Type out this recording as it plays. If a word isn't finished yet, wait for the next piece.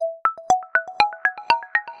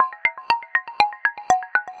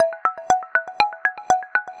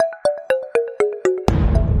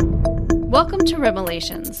Welcome to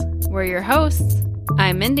Remelations. We're your hosts.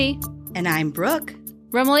 I'm Mindy. And I'm Brooke.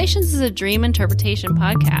 Remelations is a dream interpretation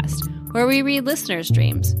podcast where we read listeners'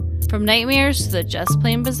 dreams. From nightmares to the just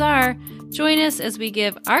plain bizarre, join us as we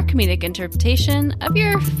give our comedic interpretation of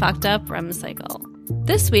your fucked up REM cycle.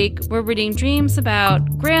 This week, we're reading dreams about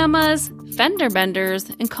grandmas, fender benders,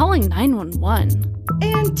 and calling 911.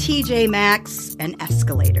 And TJ Maxx and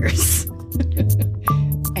escalators.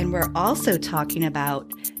 And we're also talking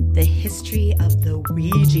about the history of the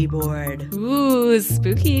Ouija board. Ooh,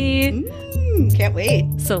 spooky. Can't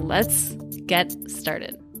wait. So let's get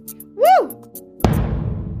started. Woo!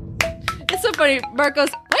 It's so funny. Mark goes,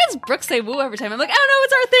 why does Brooke say woo every time? I'm like, I don't know,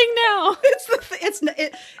 it's our thing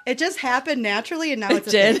now. It just happened naturally, and now it's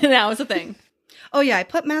a thing. Now it's a thing. Oh, yeah, I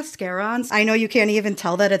put mascara on. I know you can't even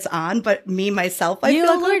tell that it's on, but me, myself, I you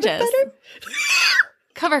feel look a little gorgeous. bit better.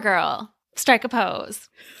 Cover girl. Strike a pose.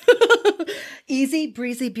 Easy,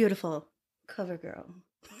 breezy, beautiful. Cover girl.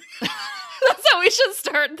 That's how we should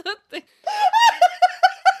start the thing.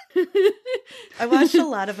 I watched a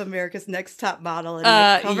lot of America's Next Top Model,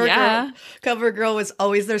 and Cover Girl was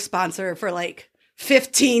always their sponsor for like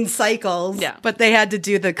 15 cycles. Yeah. But they had to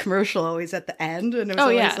do the commercial always at the end, and it was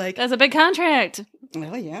always like, that's a big contract.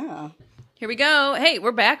 oh yeah. Here we go. Hey,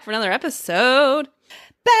 we're back for another episode.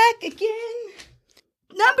 Back again.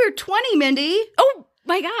 Number 20, Mindy. Oh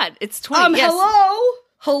my God, it's 20. Yes.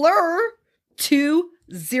 Hello.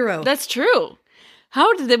 20. That's true.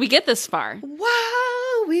 How did we get this far?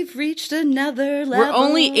 Wow, we've reached another level. We're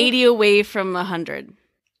only 80 away from 100.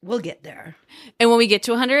 We'll get there. And when we get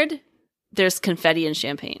to 100, there's confetti and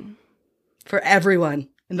champagne. For everyone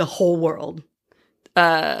in the whole world.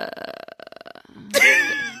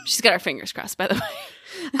 She's got her fingers crossed, by the way.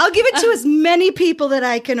 I'll give it to as many people that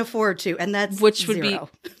I can afford to, and that's which would 0.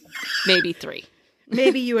 be maybe 3.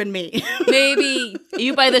 Maybe you and me. Maybe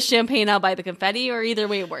you buy the champagne, I'll buy the confetti, or either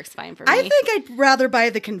way it works fine for me. I think I'd rather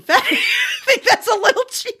buy the confetti. I think that's a little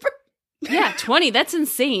cheaper. Yeah, 20. That's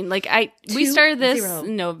insane. Like we started this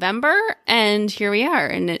in November, and here we are,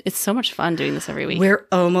 and it's so much fun doing this every week. We're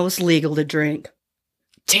almost legal to drink.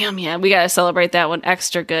 Damn, yeah, we gotta celebrate that one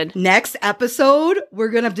extra good. Next episode, we're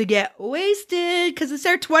gonna have to get wasted because it's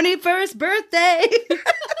our 21st birthday.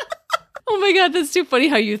 Oh my God, that's too funny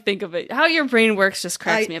how you think of it. How your brain works just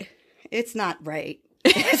cracks me up. It's not right.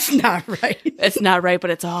 It's not right. It's not right,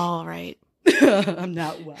 but it's all right. I'm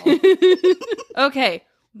not well. Okay,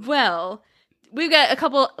 well, we've got a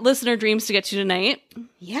couple listener dreams to get to tonight.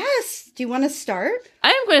 Yes. Do you want to start?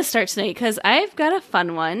 I'm going to start tonight because I've got a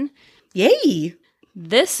fun one. Yay.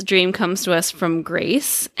 This dream comes to us from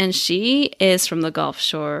Grace, and she is from the Gulf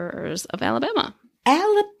Shores of Alabama.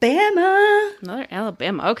 Alabama. Another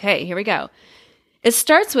Alabama. Okay, here we go. It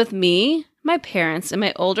starts with me, my parents, and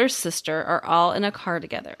my older sister are all in a car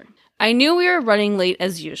together. I knew we were running late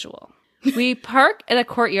as usual. We park at a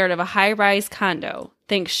courtyard of a high-rise condo.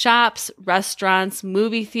 Think shops, restaurants,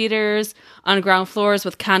 movie theaters, on ground floors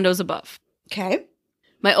with condos above. Okay.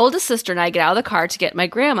 My oldest sister and I get out of the car to get my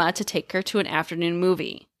grandma to take her to an afternoon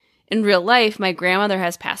movie. In real life, my grandmother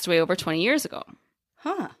has passed away over 20 years ago.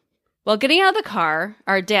 Huh. While getting out of the car,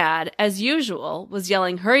 our dad, as usual, was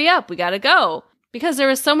yelling, "Hurry up, we gotta go," because there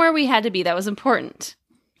was somewhere we had to be that was important.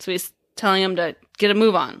 So he's telling him to get a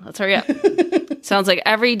move on. Let's hurry up. Sounds like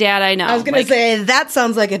every dad I know. I was going to say, that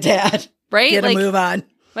sounds like a dad. Right? Get a move on.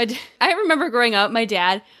 I remember growing up in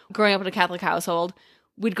a Catholic household,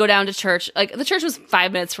 we'd go down to church. Like, the church was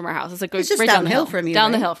 5 minutes from our house. It's like it's just right down the hill from you, down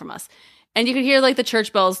right? the hill from us. And you could hear like the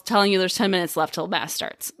church bells telling you there's 10 minutes left till mass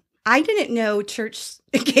starts. I didn't know church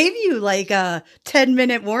gave you like a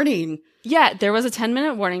 10-minute warning. Yeah, there was a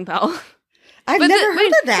 10-minute warning bell. I've never heard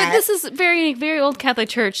of that. But this is very, very old Catholic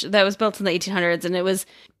church that was built in the 1800s, and it was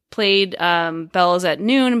played bells at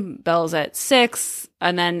noon, bells at 6,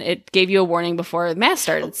 and then it gave you a warning before mass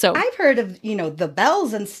started. So I've heard of, the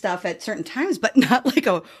bells and stuff at certain times, but not like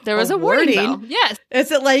there was a warning bell. Yes.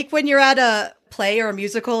 Is it like when you're at a play or a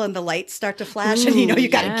musical and the lights start to flash and you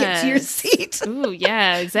got to get to your seat? Ooh,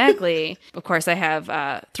 yeah, exactly. Of course, I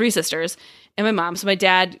have 3 sisters and my mom. So my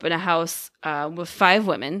dad in a house with 5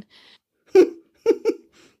 women.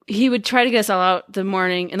 He would try to get us all out in the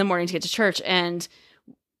morning to get to church, and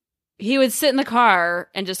he would sit in the car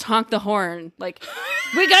and just honk the horn like,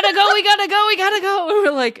 "We gotta go, we gotta go, we gotta go." And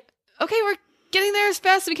we're like, "Okay, we're getting there as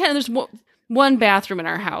fast as we can." And there's one bathroom in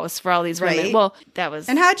our house for all these women. Right. Well, that was...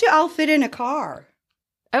 And how'd you all fit in a car?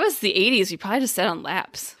 I was the 80s. We probably just sat on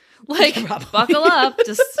laps. Like, buckle up.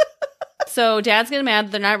 So dad's getting mad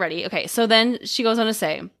that they're not ready. Okay, so then she goes on to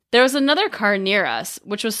say, there was another car near us,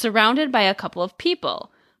 which was surrounded by a couple of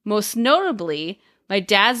people. Most notably, my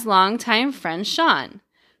dad's longtime friend, Sean,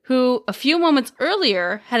 who a few moments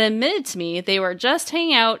earlier had admitted to me they were just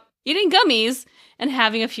hanging out, eating gummies, and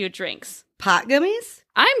having a few drinks. Pot gummies?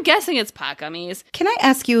 I'm guessing it's pot gummies. Can I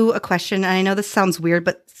ask you a question? I know this sounds weird,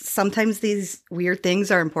 but sometimes these weird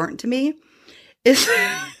things are important to me. Is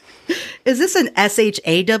this an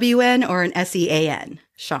SHAWN or an SEAN,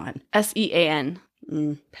 Sean? SEAN.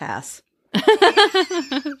 Pass.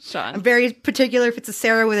 Sean. I'm very particular if it's a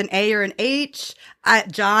Sarah with an A or an H.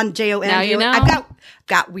 John, JON. Now you know. I've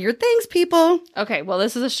got weird things, people. Okay, well,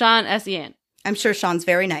 this is a Sean, SEN. I'm sure Sean's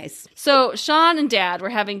very nice. So Sean and Dad were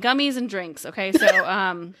having gummies and drinks. Okay,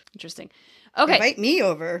 so interesting. Okay, invite me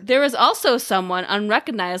over. There was also someone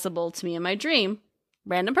unrecognizable to me in my dream.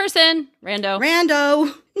 Random person,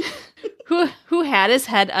 rando, who had his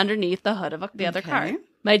head underneath the hood of the other car.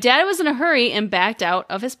 My dad was in a hurry and backed out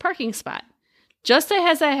of his parking spot. Just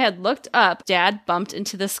as I had looked up, Dad bumped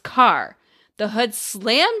into this car. The hood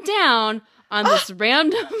slammed down on this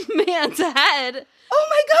random man's head. Oh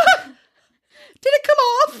my God! Did it come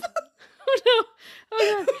off? Oh no!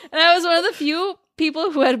 Oh no! And I was one of the few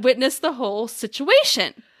people who had witnessed the whole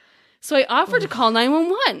situation. So I offered to call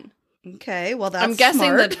 911. Okay, well that's I'm guessing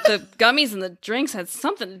smart. that the gummies and the drinks had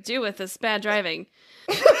something to do with this bad driving.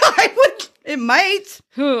 It might.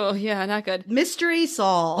 Oh, yeah, not good. Mystery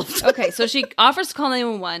solved. Okay, so she offers to call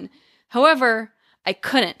 911. However, I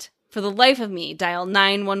couldn't, for the life of me, dial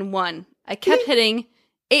 911. I kept hitting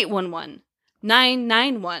 811,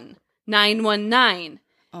 991, 919.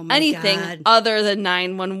 Oh my anything God. Other than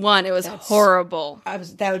 911. It was horrible.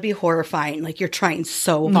 That would be horrifying. Like, you're trying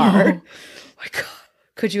so hard. Oh my God.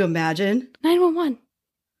 Could you imagine? 911.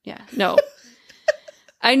 Yeah, no.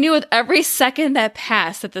 I knew with every second that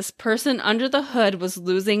passed that this person under the hood was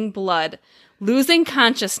losing blood, losing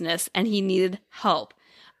consciousness, and he needed help.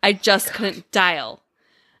 I just couldn't dial.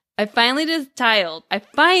 I finally dialed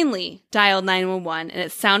 911, and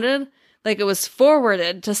it sounded like it was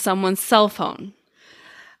forwarded to someone's cell phone.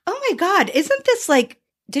 Oh my God. Isn't this like,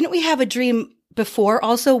 didn't we have a dream before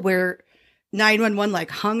also where 911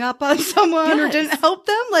 like hung up on someone or didn't help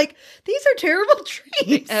them? Like, these are terrible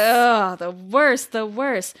dreams. Oh, the worst, the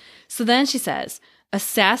worst. So then she says, a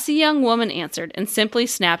sassy young woman answered and simply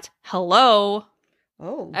snapped, hello.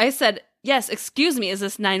 Oh. I said, yes, excuse me, is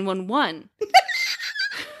this 911?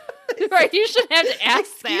 Right, you shouldn't have to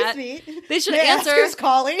ask that. Me. They should May answer. I ask who's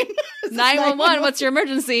calling? 911, what's your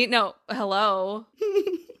emergency? No, hello.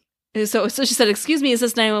 So she said, excuse me, is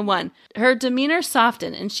this 911? Her demeanor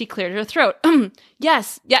softened and she cleared her throat.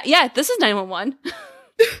 Yes, yeah, this is 911.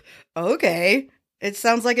 Okay. It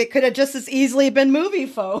sounds like it could have just as easily been movie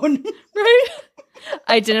phone. Right?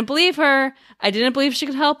 I didn't believe her. I didn't believe she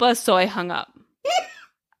could help us, so I hung up.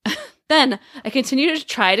 Then I continued to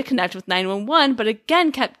try to connect with 911, but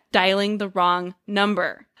again kept dialing the wrong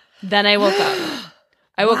number. Then I woke up.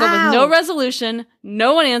 I woke up with no resolution,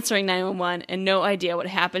 no one answering 911, and no idea what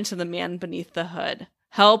happened to the man beneath the hood.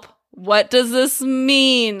 Help. What does this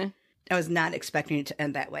mean? I was not expecting it to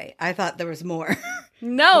end that way. I thought there was more.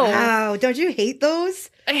 No. Wow. Don't you hate those?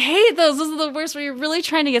 I hate those. Those are the worst where you're really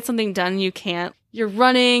trying to get something done and you can't. You're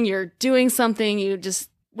running, you're doing something, you just,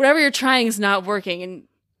 whatever you're trying is not working. And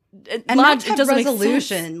not have it doesn't resolution. make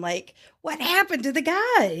sense. Like, what happened to the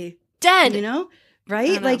guy? Dead. You know?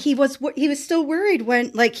 Right? Like, he was still worried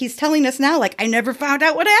when, like, he's telling us now, like, I never found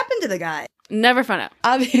out what happened to the guy. Never found out.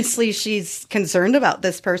 Obviously, she's concerned about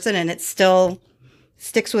this person, and it still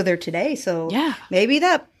sticks with her today. So yeah, maybe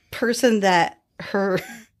that person that her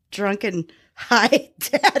drunken high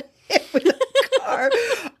dad hit with a car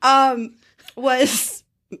was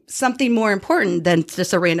something more important than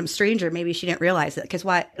just a random stranger. Maybe she didn't realize it. Because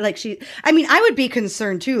why? Like, I would be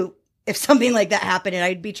concerned, too, if something like that happened, and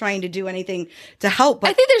I'd be trying to do anything to help. But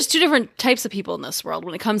I think there's two different types of people in this world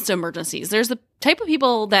when it comes to emergencies. There's the type of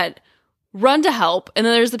people that run to help, and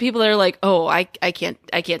then there's the people that are like, oh, I can't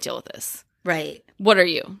deal with this. Right. What are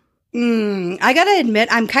you? I got to admit,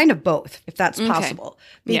 I'm kind of both, if that's possible,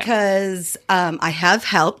 because I have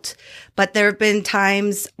helped, but there have been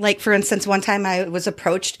times, like, for instance, one time I was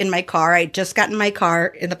approached in my car. I just got in my car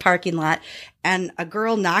in the parking lot, and a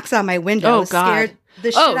girl knocks on my window, scared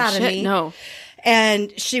the shit out of me. No.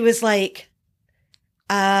 And she was like,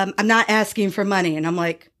 I'm not asking for money. And I'm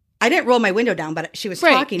like, I didn't roll my window down, but she was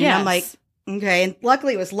talking, and I'm like, okay. And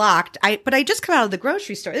luckily it was locked. But I just come out of the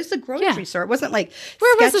grocery store. This is a grocery store. It wasn't like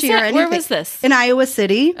sketchy or anything. Where was this? In Iowa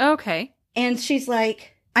City. Okay. And she's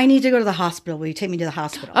like, I need to go to the hospital. Will you take me to the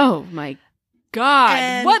hospital? Oh my God.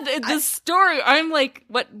 And what? This story. I'm like,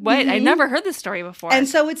 what? Mm-hmm. I never heard this story before. And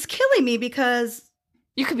so it's killing me because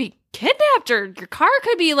you could be kidnapped or your car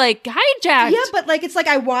could be like hijacked. Yeah, but like, it's like,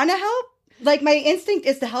 I want to help. Like, my instinct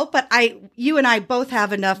is to help, but you and I both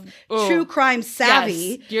have enough true crime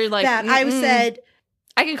savvy You're like, that I said,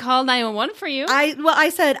 I can call 911 for you. I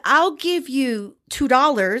said, I'll give you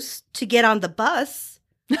 $2 to get on the bus,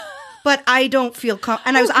 but I don't feel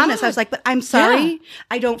and I was honest. I was like, but I'm sorry.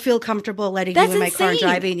 I don't feel comfortable letting you in my car and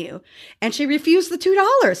driving you. And she refused the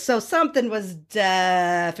 $2. So something was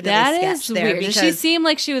definitely sketch there. Weird. Did she seem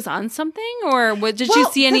like she was on something, or did she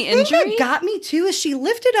see any injury? The thing that got me too is she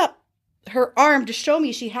lifted up her arm to show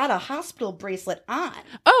me she had a hospital bracelet on.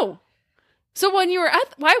 Oh. So when you were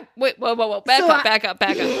wait, whoa, back up.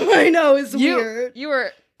 I know, it's weird. You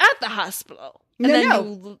were at the hospital.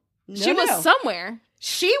 And she was somewhere.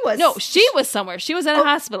 She was somewhere. She was at a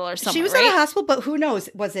hospital or something. She was at a hospital, but who knows?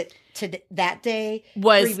 Was it that day?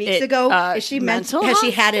 3 weeks ago? Is she mental? Has she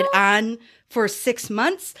had it on for 6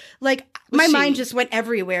 months? Like, my mind just went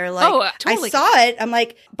everywhere. Like, totally. I saw it. I'm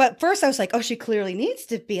like, but first I was like, oh, she clearly needs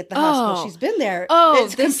to be at the hospital. She's been there. Oh,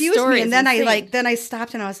 it confused me. And then I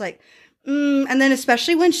stopped and I was like, and then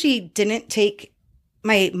especially when she didn't take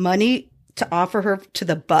my money to offer her to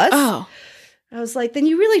the bus. Oh. I was like, then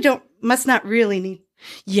you really must not really need to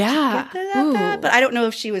get that. But I don't know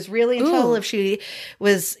if she was really in trouble, if she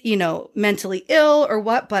was, mentally ill or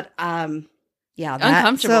what. But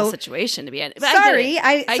uncomfortable situation to be in. But sorry,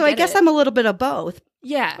 I guess I'm a little bit of both.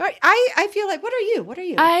 Yeah, I feel like. What are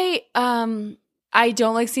you? I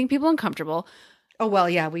don't like seeing people uncomfortable. Oh, well,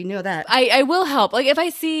 yeah, we know that. I will help. Like, if I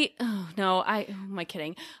see... Oh, no, am I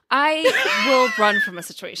kidding? I will run from a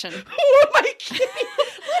situation. Who am I kidding?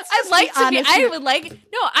 I'm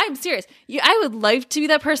serious. I would like to be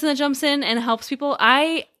that person that jumps in and helps people.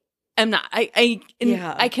 I am not. I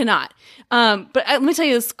cannot. But let me tell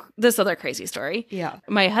you this other crazy story. Yeah.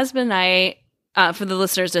 My husband and I, for the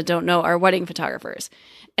listeners that don't know, are wedding photographers.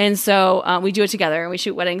 And so we do it together, and we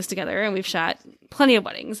shoot weddings together, and we've shot plenty of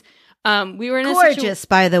weddings. We were in gorgeous,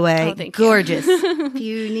 by the way. Oh, thank gorgeous. you. If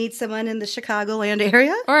you need someone in the Chicagoland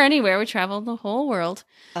area or anywhere, we traveled the whole world.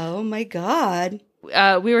 Oh my God.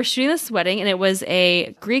 We were shooting this wedding, and it was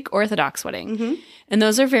a Greek Orthodox wedding. Mm-hmm. And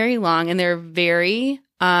those are very long, and they're very,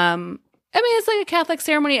 it's like a Catholic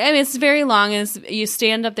ceremony. It's very long, and you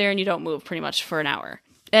stand up there and you don't move pretty much for an hour.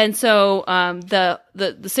 And so the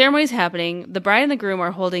ceremony is happening. The bride and the groom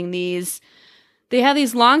are holding these. They have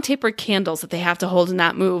these long tapered candles that they have to hold and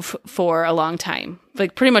not move for a long time,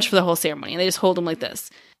 like pretty much for the whole ceremony. And they just hold them like this.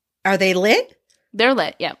 Are they lit? They're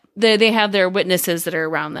lit, yeah. They have their witnesses that are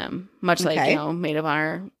around them, much like, maid of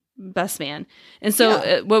honor, best man. And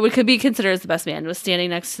so what could be considered as the best man was standing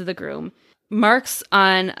next to the groom. Mark's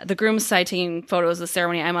on the groom's side taking photos of the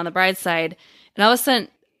ceremony. I'm on the bride's side. And all of a sudden,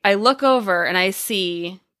 I look over and I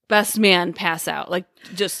see best man pass out, like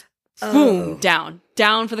just boom, down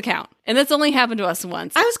for the count. And that's only happened to us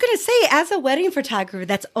once. I was going to say, as a wedding photographer,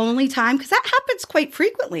 that's only time, because that happens quite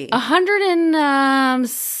frequently.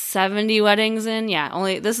 170 weddings in.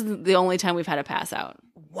 Yeah, this is the only time we've had a pass out.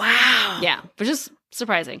 Wow. Yeah, but just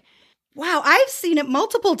surprising. Wow, I've seen it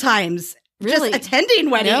multiple times. Really? Just attending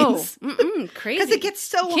weddings. No. Crazy. Because it gets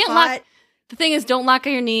so hot. The thing is, don't lock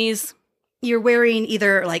on your knees. You're wearing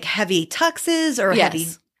either like heavy tuxes or heavy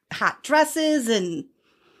hot dresses, and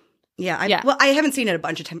well, I haven't seen it a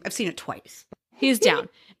bunch of times. I've seen it twice. He's down.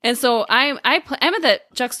 And so I'm at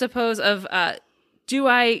that juxtapose of, do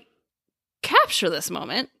I capture this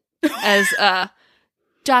moment as a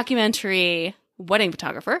documentary wedding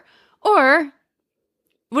photographer, or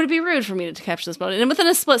would it be rude for me to capture this moment? And within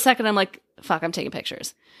a split second, I'm like, fuck, I'm taking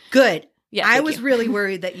pictures. Good. Yeah, I was really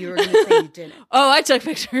worried that you were going to say you didn't. Oh, I took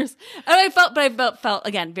pictures. And I felt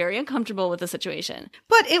again, very uncomfortable with the situation.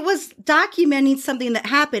 But it was documenting something that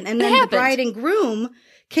happened. And then the bride and groom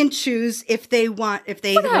can choose if they want, if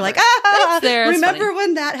they were like, remember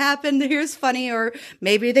when that happened? Here's funny. Or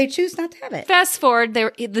maybe they choose not to have it. Fast forward,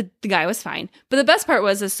 the guy was fine. But the best part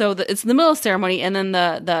was, it's in the middle of the ceremony. And then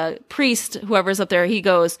the priest, whoever's up there, he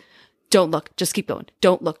goes, don't look, just keep going.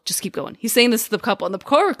 Don't look, just keep going. He's saying this to the couple, and the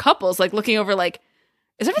poor couple's like looking over like,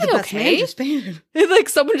 is everything okay? And like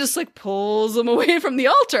someone just like pulls them away from the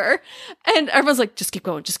altar, and everyone's like, just keep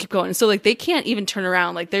going, just keep going. And so like they can't even turn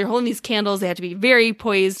around. Like they're holding these candles. They have to be very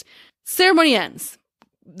poised. Ceremony ends.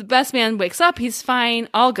 The best man wakes up. He's fine.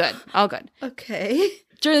 All good. All good. Okay.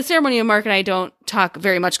 During the ceremony, Mark and I don't talk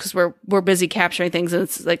very much because we're busy capturing things, and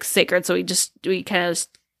it's like sacred. So we kind of just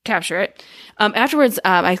capture it. Afterwards,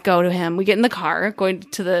 I go to him. We get in the car, going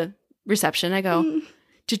to the reception. I go,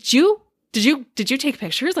 Did you take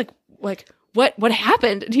pictures? Like what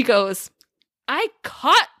happened? And he goes, I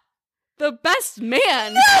caught the best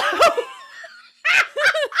man. No!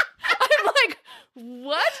 I'm like,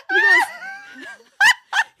 what?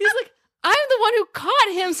 He's like, I'm the one who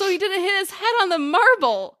caught him, so he didn't hit his head on the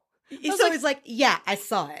marble. So he's like, yeah, I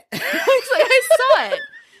saw it. He's like, I saw it.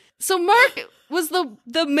 So Mark was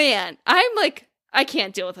the man. I'm like, I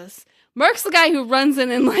can't deal with this. Mark's the guy who runs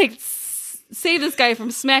in and like save this guy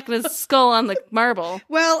from smacking his skull on the marble.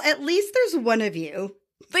 Well, at least there's one of you.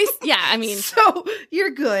 At least, yeah, I mean. So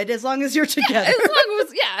you're good as long as you're together. As long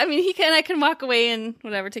as, I mean, I can walk away and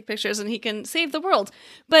whatever, take pictures, and he can save the world.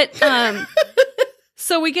 But,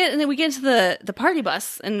 so we get into the party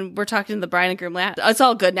bus, and we're talking to the bride and groom. It's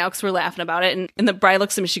all good now because we're laughing about it. And the bride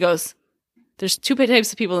looks at me, she goes, there's two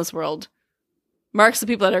types of people in this world. Mark's the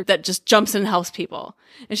people that just jumps in and helps people.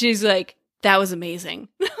 And she's like, that was amazing.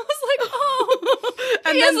 I was like, oh,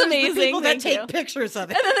 and then there's amazing. the people that Thank take pictures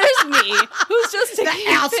of it. And then there's me, who's just taking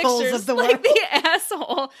the assholes pictures, of the like world. the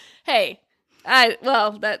asshole. Hey, that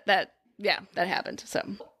happened.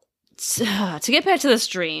 So to get back to this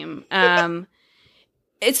dream,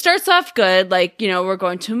 it starts off good. Like, we're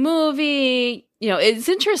going to a movie. It's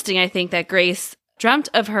interesting. I think that Grace dreamt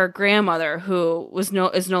of her grandmother, who is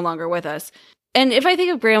no longer with us. And if I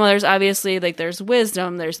think of grandmothers, obviously, like there's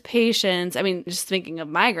wisdom, there's patience. I mean, just thinking of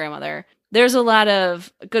my grandmother, there's a lot of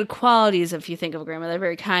good qualities if you think of a grandmother.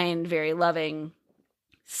 Very kind, very loving.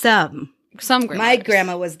 Some grandmothers. My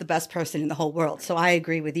grandma was the best person in the whole world, so I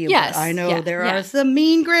agree with you. Yes, but I know there are some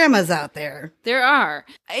mean grandmas out there. There are.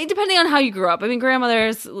 Depending on how you grew up. I mean,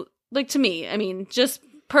 grandmothers, like to me, I mean, just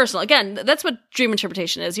personal. Again, that's what dream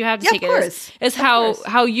interpretation is. You have to take it as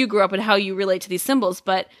how you grew up and how you relate to these symbols.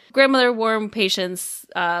 But grandmother, warm, patience,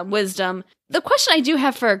 wisdom. The question I do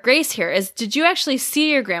have for Grace here is, did you actually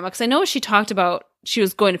see your grandma? Because I know she talked about she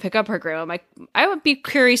was going to pick up her grandma. I would be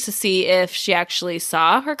curious to see if she actually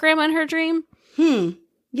saw her grandma in her dream.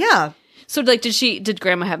 Yeah. So, like, did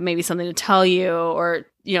grandma have maybe something to tell you, or,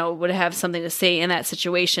 would have something to say in that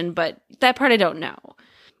situation? But that part I don't know.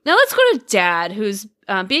 Now let's go to Dad, who's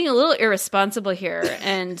being a little irresponsible here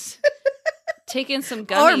and taking some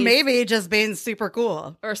gummies. Or maybe just being super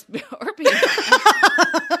cool. Or being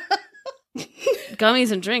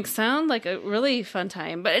gummies and drinks sound like a really fun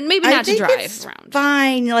time, but maybe not to drive around.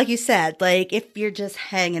 Fine, like you said, like if you're just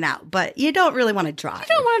hanging out, but you don't really want to drive.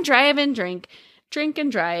 You don't want to drive and drink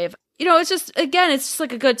and drive. It's just, again, it's just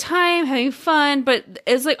like a good time, having fun, but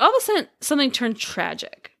it's like all of a sudden something turned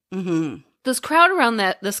tragic. Mm-hmm. This crowd around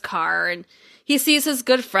this car, and he sees his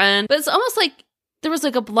good friend, but it's almost like there was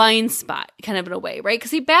like a blind spot kind of in a way, right?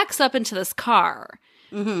 Because he backs up into this car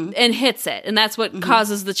and hits it, and that's what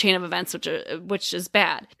causes the chain of events, which is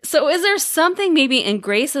bad. So is there something maybe in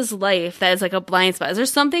Grace's life that is like a blind spot? Is there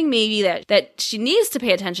something maybe that she needs to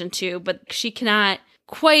pay attention to, but she cannot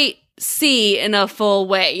quite see in a full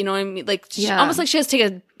way? You know what I mean? Like, almost like she has to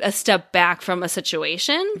take a step back from a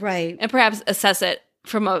situation. Right. And perhaps assess it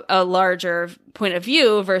from a larger point of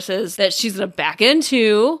view versus that she's going to back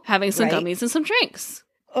into having some gummies and some drinks.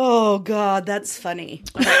 Oh, God, that's funny.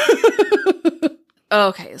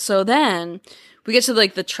 Okay, so then we get to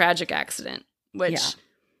like the tragic accident, which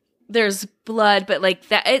there's blood, but like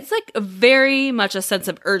that, it's like very much a sense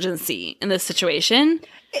of urgency in this situation.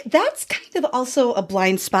 That's kind of also a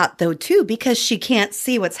blind spot, though, too, because she can't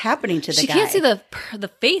see what's happening to the guy. She can't see the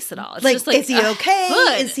face at all. It's like, just like, is he okay?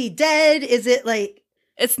 Good. Is he dead? Is it like...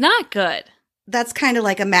 It's not good. That's kind of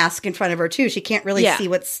like a mask in front of her, too. She can't really see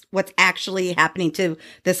what's actually happening to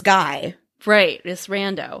this guy. Right. This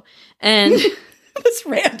rando. And... This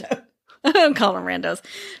rando. I'm calling them randos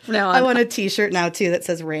from now on. I want a t-shirt now, too, that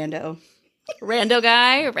says rando. Rando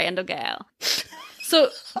guy or rando gal. So,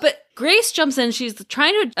 but Grace jumps in. She's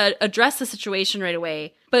trying to address the situation right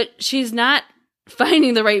away, but she's not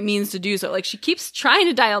finding the right means to do so. Like, she keeps trying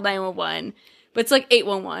to dial 911, but it's like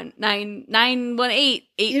 811, 918,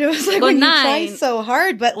 819. It's like when you try so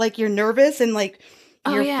hard, but like you're nervous and like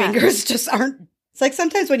your fingers just aren't. It's like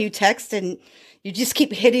sometimes when you text and you just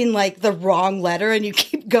keep hitting like the wrong letter and you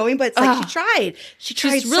keep going, but it's like she tried.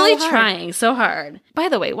 She's really so hard. trying so hard. By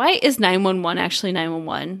the way, why is 911 actually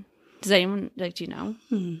 911? Does anyone, do you know?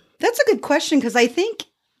 That's a good question, because I think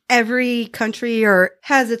every country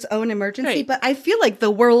has its own emergency, but I feel like the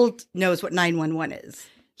world knows what 911 is.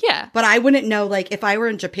 Yeah. But I wouldn't know, like, if I were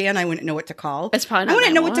in Japan, I wouldn't know what to call. It's probably not I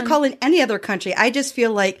wouldn't know what to 911. call in any other country. I just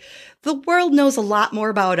feel like the world knows a lot more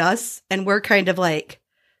about us, and we're kind of like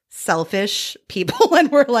selfish people,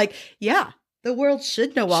 and we're like, yeah, the world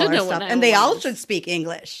should know all our stuff, and they all should speak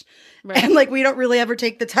English. Right. And like, we don't really ever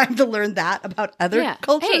take the time to learn that about other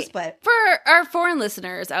cultures. But for our foreign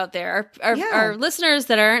listeners out there, our listeners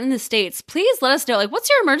that are in the States, please let us know, like, what's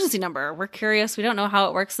your emergency number? We're curious. We don't know how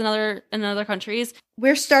it works in other countries.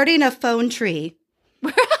 We're starting a phone tree.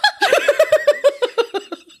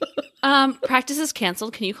 Practice is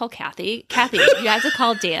canceled. Can you call Kathy? Kathy, you have to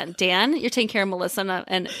call Dan. Dan, you're taking care of Melissa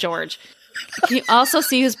and George. Can you also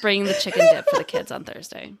see who's bringing the chicken dip for the kids on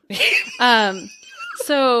Thursday?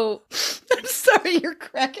 So I'm sorry, you're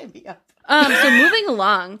cracking me up. So moving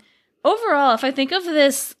along, overall, if I think of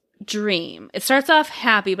this dream, it starts off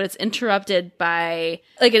happy, but it's interrupted by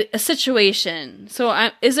like a situation. So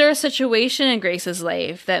is there a situation in Grace's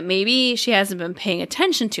life that maybe she hasn't been paying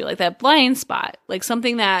attention to, like that blind spot, like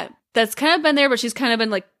something that's kind of been there, but she's kind of been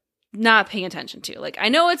like not paying attention to? Like, I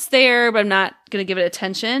know it's there, but I'm not going to give it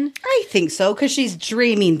attention. I think so, because she's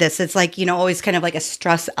dreaming this. It's like, always kind of like a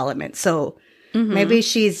stress element. So maybe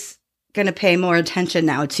she's going to pay more attention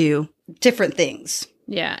now to different things.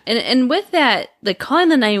 Yeah. And with that, like calling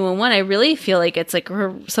the 911, I really feel like it's like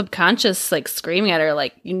her subconscious like screaming at her,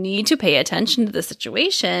 like, you need to pay attention to the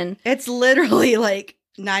situation. It's literally like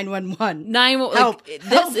 911. Help.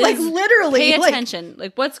 Help, like literally. Pay attention.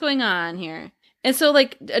 Like, what's going on here? And so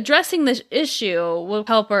like addressing this issue will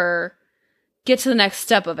help her get to the next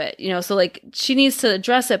step of it, So like she needs to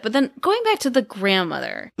address it. But then going back to the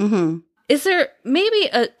grandmother, is there maybe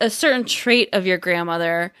a certain trait of your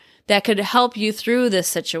grandmother that could help you through this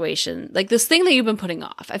situation? Like this thing that you've been putting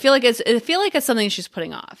off. I feel like it's something she's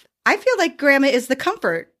putting off. I feel like grandma is the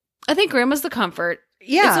comfort. I think grandma's the comfort.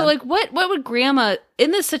 Yeah. And so like what would grandma in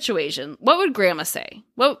this situation, what would grandma say?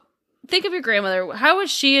 Think of your grandmother. How would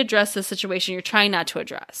she address the situation you're trying not to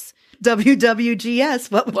address? WWGS.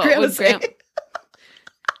 What would grandma say?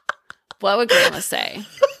 What would grandma say?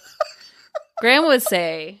 Grandma would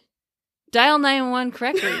say, dial 911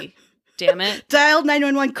 correctly. Damn it. Dial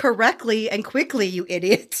 911 correctly and quickly, you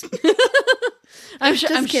idiot. I'm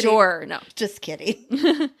sure. No. Just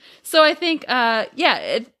kidding. So I think,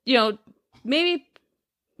 maybe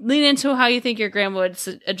lean into how you think your grandma would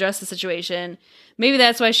address the situation. Maybe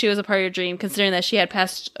that's why she was a part of your dream, considering that she had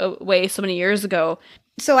passed away so many years ago.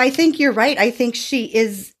 So I think you're right. I think she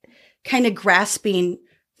is kind of grasping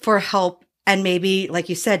for help. And maybe, like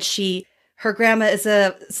you said, her grandma is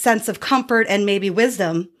a sense of comfort and maybe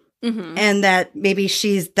wisdom. And that maybe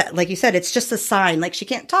like you said, it's just a sign. Like she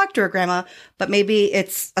can't talk to her grandma, but maybe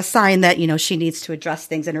it's a sign that, she needs to address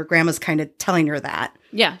things. And her grandma's kind of telling her that.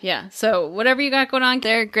 Yeah. So whatever you got going on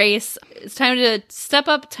there, Grace, it's time to step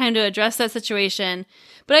up, time to address that situation.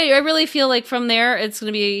 But I really feel like from there, it's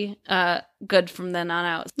going to be good from then on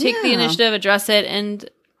out. Take the initiative, address it, and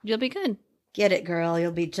you'll be good. Get it, girl.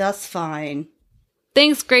 You'll be just fine.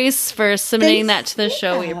 Thanks, Grace, for submitting that to the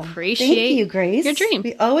show. We appreciate Thank you, Grace. Your dream.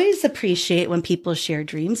 We always appreciate when people share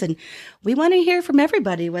dreams, and we want to hear from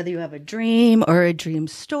everybody, whether you have a dream or a dream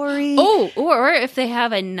story. Oh, or if they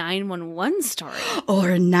have a 911 story.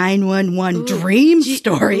 Or a 911 dream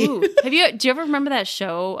story. Do you ever remember that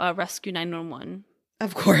show, Rescue 911?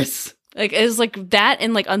 Of course. Like, it was like that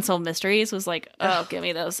and like Unsolved Mysteries was like, oh, give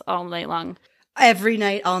me those all night long. Every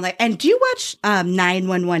night, all night. And do you watch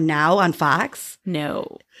 911 Now on Fox?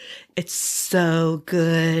 No. It's so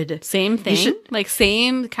good. Same thing? Like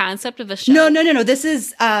same concept of a show? No. This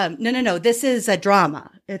is This is a drama.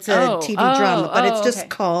 It's a TV drama, but it's just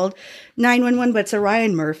called 911, but it's a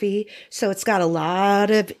Ryan Murphy. So it's got a lot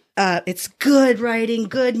of it's good writing,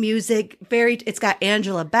 good music, it's got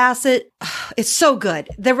Angela Bassett. It's so good.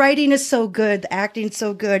 The writing is so good, the acting's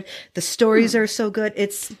so good, the stories are so good.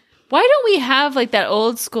 Why don't we have like that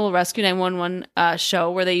old school Rescue 911 show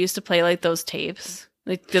where they used to play like those tapes?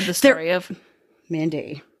 Like did the story of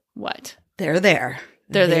Mandy. What? They're there.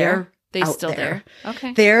 They're there. They out still there.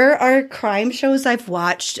 Okay. There are crime shows I've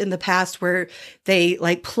watched in the past where they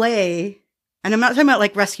like play, and I'm not talking about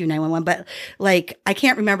like Rescue 911, but like I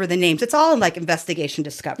can't remember the names. It's all in like Investigation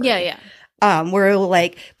Discovery. Yeah. Where it will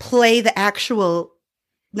like play the actual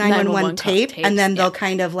 911 tape, and then they'll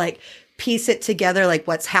kind of like piece it together, like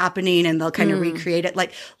what's happening, and they'll kind of recreate it,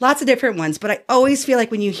 like lots of different ones. But I always feel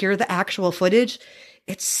like when you hear the actual footage,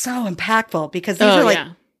 it's so impactful because these are like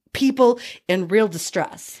people in real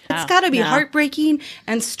distress. It's got to be heartbreaking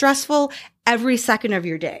and stressful every second of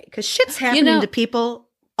your day because shit's happening to people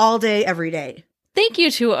all day, every day. Thank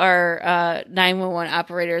you to our 911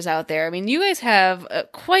 operators out there. I mean, you guys have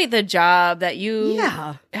quite the job that you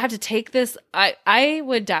have to take this. I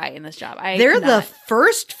would die in this job. They're the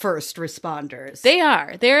first responders. They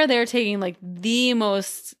are. They're taking like the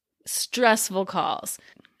most stressful calls.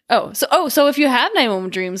 So if you have 911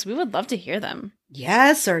 dreams, we would love to hear them.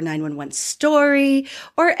 Yes, or 911 story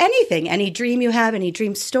or anything, any dream you have, any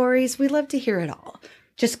dream stories. We love to hear it all.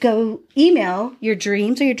 Just go email your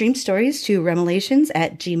dreams or your dream stories to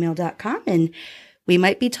remelations@gmail.com, and we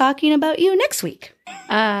might be talking about you next week.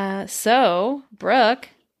 So, Brooke,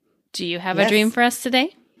 do you have a dream for us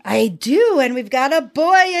today? I do, and we've got a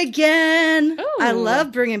boy again. Ooh. I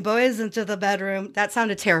love bringing boys into the bedroom. That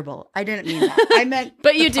sounded terrible. I didn't mean that. I meant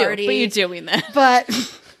But you do. party, But you do mean that.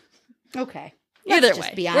 But, okay. Either Let's way,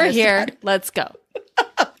 just be we're honest here. about it. Let's go.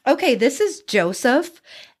 Okay, this is Joseph,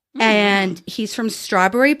 and he's from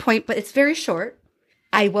Strawberry Point, but it's very short.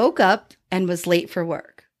 I woke up and was late for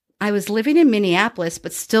work. I was living in Minneapolis,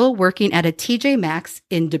 but still working at a TJ Maxx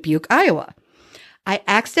in Dubuque, Iowa. I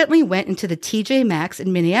accidentally went into the TJ Maxx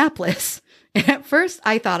in Minneapolis. And at first,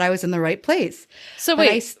 I thought I was in the right place. So But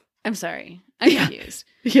wait, I'm sorry. I'm confused.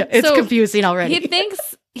 Yeah, it's So, confusing already. He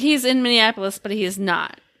thinks he's in Minneapolis, but he is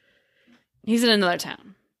not. He's in another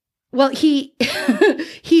town. Well, he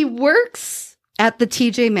he works at the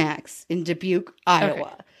TJ Maxx in Dubuque,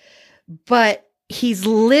 Iowa. But he's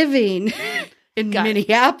living in Got it.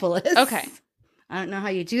 Minneapolis. Okay. I don't know how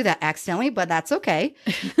you do that accidentally, but that's okay.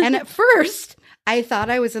 And at first, I thought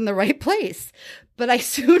I was in the right place, but I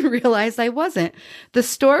soon realized I wasn't. The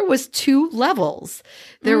store was 2 levels.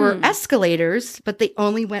 There were escalators, but they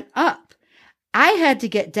only went up. I had to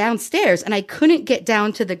get downstairs, and I couldn't get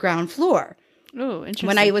down to the ground floor. Oh, interesting.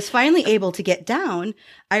 When I was finally able to get down,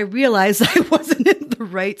 I realized I wasn't in the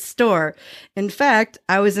right store. In fact,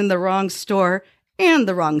 I was in the wrong store and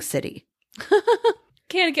the wrong city.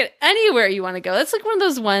 Can't get anywhere you want to go. That's like one of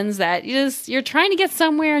those ones that you're trying to get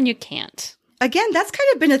somewhere and you can't. Again, that's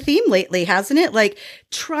kind of been a theme lately, hasn't it? Like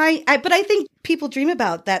but I think people dream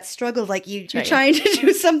about that struggle. Like you're trying to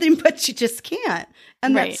do something, but you just can't.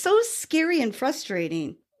 And that's so scary and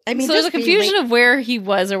frustrating. I mean, so there's a confusion of where he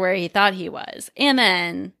was or where he thought he was. And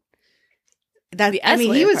then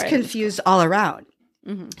he was confused all around.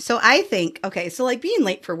 Mm-hmm. So I think, okay, so like being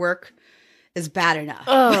late for work is bad enough.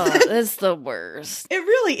 Oh, that's the worst. It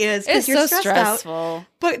really is. It's you're so stressful. Out.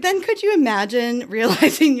 But then could you imagine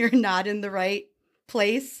realizing you're not in the right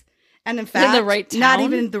place? And in fact, in the right town? Not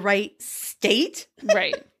even in the right state?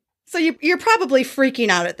 Right. So you're probably freaking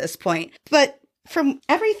out at this point. But from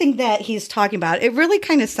everything that he's talking about, it really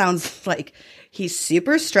kind of sounds like he's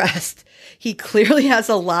super stressed. He clearly has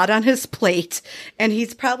a lot on his plate, and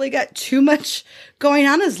he's probably got too much going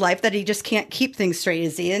on in his life that he just can't keep things straight.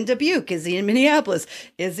 Is he in Dubuque? Is he in Minneapolis?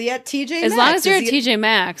 Is he at TJ Maxx? As long as you're at TJ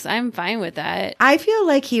Maxx, I'm fine with that. I feel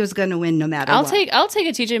like he was going to win no matter what. I'll take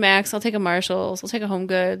a TJ Maxx. I'll take a Marshalls. I'll take a Home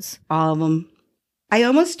Goods. All of them. I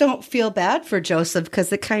almost don't feel bad for Joseph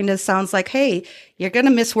because it kind of sounds like, hey, you're going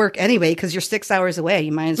to miss work anyway because you're 6 hours away.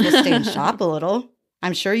 You might as well stay and shop a little.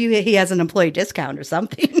 I'm sure he has an employee discount or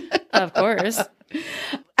something. Of course.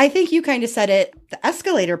 I think you kind of said it, the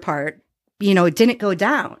escalator part, it didn't go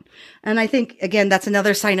down. And I think, again, that's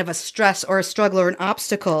another sign of a stress or a struggle or an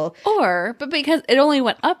obstacle. But because it only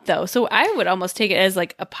went up, though. So I would almost take it as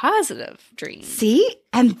like a positive dream. See?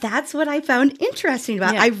 And that's what I found interesting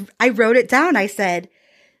about it. Yeah. I wrote it down. I said,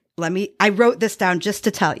 I wrote this down just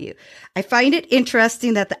to tell you. I find it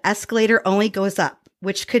interesting that the escalator only goes up,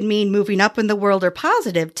 which could mean moving up in the world or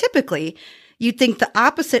positive. Typically, you'd think the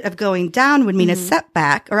opposite of going down would mean a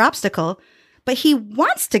setback or obstacle, but he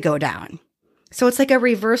wants to go down. So it's like a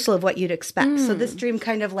reversal of what you'd expect. So this dream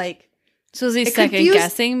kind of like... So is he second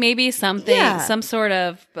guessing maybe something, some sort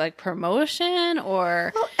of like promotion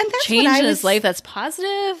or change in his life that's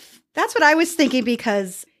positive? That's what I was thinking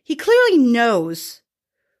because he clearly knows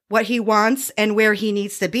what he wants and where he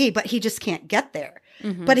needs to be, but he just can't get there.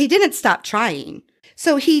 Mm-hmm. But he didn't stop trying.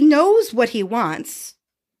 So he knows what he wants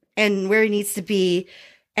and where he needs to be.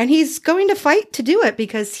 And he's going to fight to do it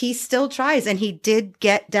because he still tries. And he did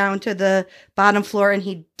get down to the bottom floor and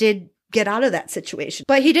he did get out of that situation.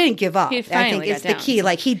 But he didn't give up. I think is the key.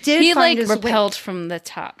 Like he find his repelled way. From the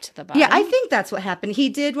top to the bottom. Yeah, I think that's what happened. He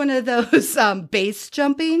did one of those base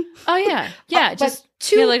jumping. Oh, yeah. Yeah. Just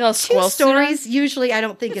two squirrel stories. Usually I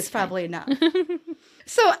don't think it's probably enough.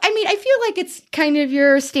 So, I mean, I feel like it's kind of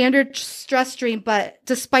your standard stress dream, but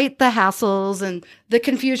despite the hassles and the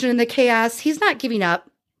confusion and the chaos, he's not giving up.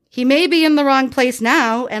 He may be in the wrong place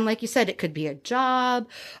now. And like you said, it could be a job,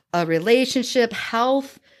 a relationship,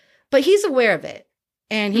 health, but he's aware of it.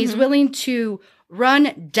 And he's willing to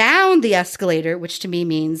run down the escalator, which to me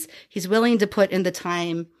means he's willing to put in the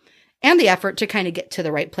time and the effort to kind of get to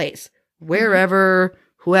the right place, wherever,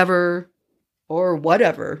 whoever, or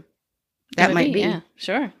whatever that might be. Yeah,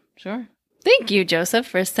 sure. Thank you, Joseph,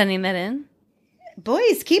 for sending that in.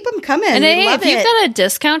 Boys, keep them coming. And hey, if you've got a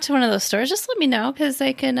discount to one of those stores, just let me know because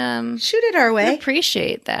I can shoot it our way.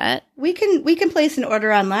 Appreciate that. We can place an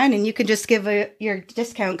order online, and you can just give your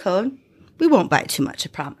discount code. We won't buy too much, I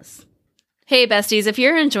promise. Hey, besties, if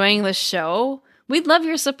you're enjoying this show, we'd love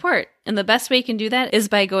your support, and the best way you can do that is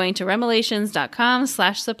by going to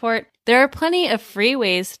remelations.com/support. There are plenty of free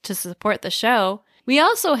ways to support the show, We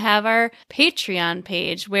also have our Patreon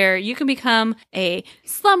page where you can become a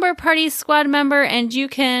Slumber Party Squad member and you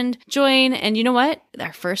can join. And you know what?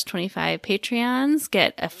 Our first 25 Patreons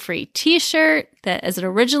get a free t-shirt that is an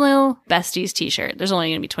original Besties t-shirt. There's only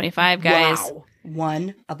going to be 25 guys. Wow.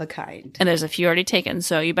 One of a kind. And there's a few already taken.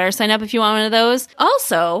 So you better sign up if you want one of those.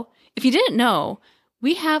 Also, if you didn't know,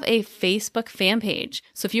 we have a Facebook fan page.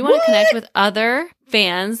 So if you want to connect with other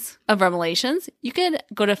fans of Revelations, you can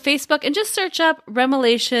go to Facebook and just search up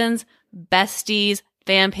Revelations Besties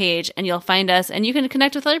fan page and you'll find us. And you can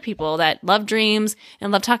connect with other people that love dreams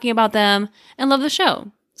and love talking about them and love the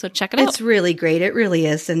show. So check it out. It's really great. It really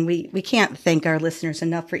is. And we can't thank our listeners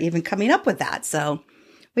enough for even coming up with that. So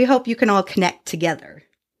we hope you can all connect together.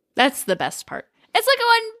 That's the best part. It's like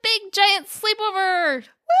one big giant sleepover.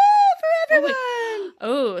 Woo, for everyone.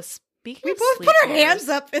 Oh, speaking we of both put our hands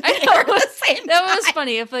up in the air at the same time. That was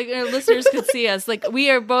funny. If like our listeners could see us, like we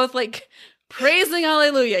are both like praising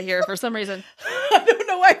hallelujah here for some reason. I don't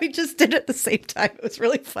know why we just did it at the same time. It was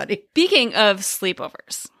really funny. Speaking of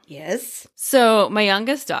sleepovers. Yes. So my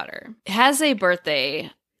youngest daughter has a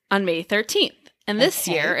birthday on May 13th. And this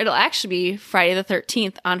year, it'll actually be Friday the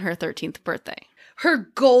 13th on her 13th birthday. Her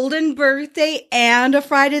golden birthday and a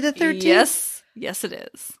Friday the 13th? Yes. Yes, it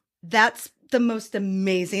is. That's the most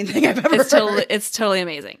amazing thing I've ever heard. It's totally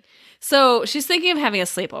amazing. So she's thinking of having a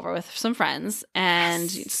sleepover with some friends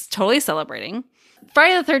and she's totally celebrating.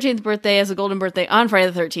 Friday the 13th birthday as a golden birthday on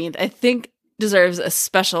Friday the 13th, I think deserves a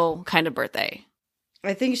special kind of birthday.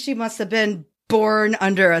 I think she must have been born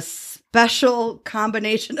under a special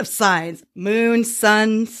combination of signs. Moon,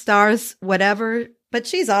 sun, stars, whatever. But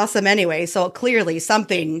she's awesome anyway, so clearly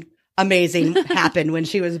something amazing happened when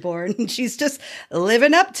she was born. And she's just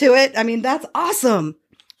living up to it. I mean, that's awesome.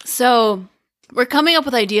 So we're coming up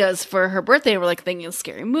with ideas for her birthday. We're like thinking of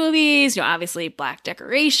scary movies, you know, obviously black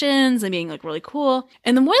decorations and being like really cool.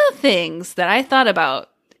 And then one of the things that I thought about,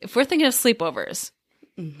 if we're thinking of sleepovers,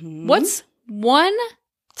 what's one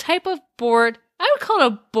type of board, I would call it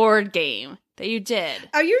a board game that you did.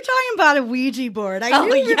 Are you talking about a Ouija board? I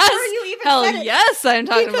knew before you even said it. Yes, I'm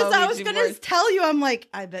talking about Because a I Ouija was going to board. tell you, I'm like,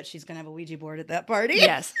 I bet she's going to have a Ouija board at that party.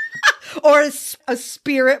 Yes. Or a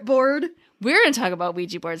spirit board. We're going to talk about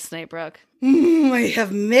Ouija boards tonight, Brooke. I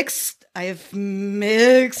have mixed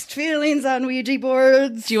feelings on Ouija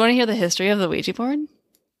boards. Do you want to hear the history of the Ouija board?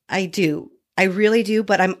 I do. I really do.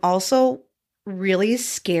 But I'm also really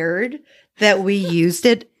scared that we used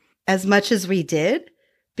it as much as we did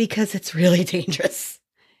because it's really dangerous.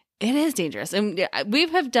 It is dangerous. And we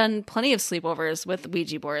have done plenty of sleepovers with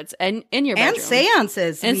Ouija boards and in your bedroom. And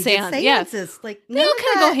seances. And seances. Yeah. Like, they all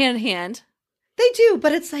kind of go hand in hand. They do,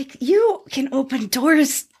 but it's like you can open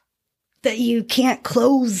doors that you can't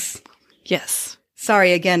close. Yes.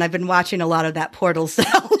 Sorry, again, I've been watching a lot of that Portal Cell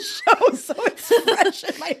show, so it's fresh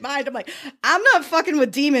in my mind. I'm like, I'm not fucking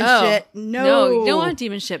with demon shit. No, you don't want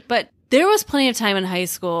demon shit. But there was plenty of time in high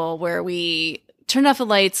school where we turned off the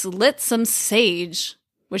lights, lit some sage,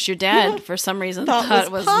 which your dad, for some reason, thought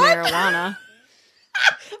was marijuana.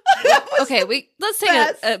 Okay, let's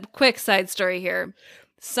take a quick side story here.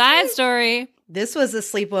 Side story. This was a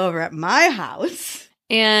sleepover at my house.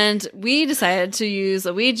 And we decided to use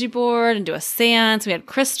a Ouija board and do a seance. We had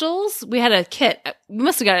crystals. We had a kit. We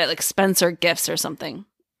must have got it at like Spencer Gifts or something.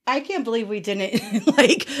 I can't believe we didn't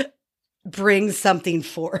like bring something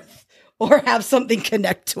forth or have something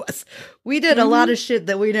connect to us. We did a lot of shit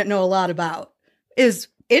that we didn't know a lot about. It was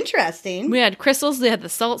interesting. We had crystals. We had the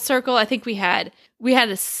salt circle. I think we had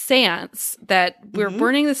a seance that we were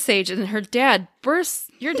burning the sage, and your dad bursts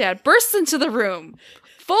into the room.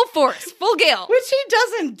 Full force, full gale. Which he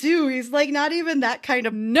doesn't do. He's like not even that kind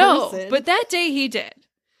of person. But that day he did.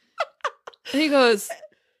 And he goes,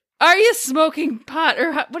 "Are you smoking pot?"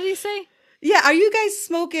 Or what did he say? Yeah, are you guys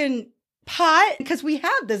smoking pot? Because we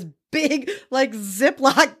had this big like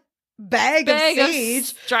Ziploc bag of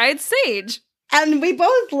sage. Of dried sage. And we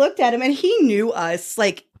both looked at him and he knew us.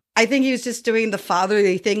 Like, I think he was just doing the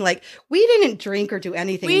fatherly thing. Like, we didn't drink or do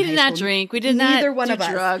anything. We did not drink. We did not do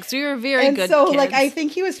drugs. We were very good kids. So, like, I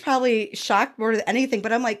think he was probably shocked more than anything.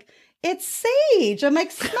 But I'm like, it's sage. I'm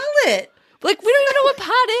like, smell it. Like, we don't even know what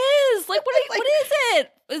pot is. Like, what is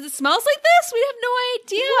it? It smells like this? We have no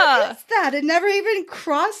idea. What is that? It never even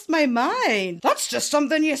crossed my mind. That's just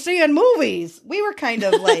something you see in movies. We were kind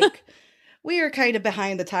of like... We were kind of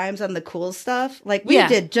behind the times on the cool stuff. Like, we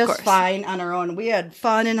did just fine on our own. We had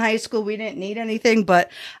fun in high school. We didn't need anything. But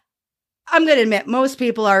I'm going to admit, most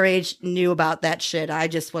people our age knew about that shit. I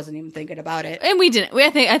just wasn't even thinking about it. And we didn't.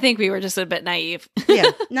 I think we were just a bit naive. Yeah,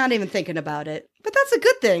 not even thinking about it. But that's a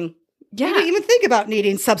good thing. Yeah. We didn't even think about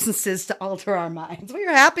needing substances to alter our minds. We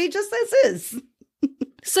were happy just as is.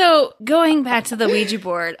 So going back to the Ouija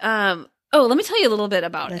board, let me tell you a little bit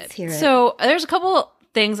about it. Let's hear it. So there's a couple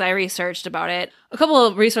things I researched about it. A couple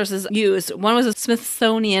of resources used. One was a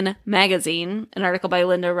Smithsonian Magazine, an article by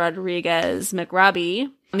Linda Rodriguez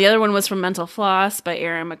McRobbie. The other one was from Mental Floss by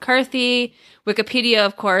Aaron McCarthy, Wikipedia,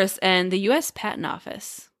 of course, and the U.S. Patent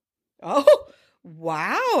Office. Oh,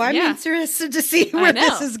 wow. I'm interested to see where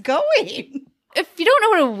this is going. If you don't know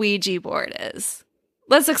what a Ouija board is,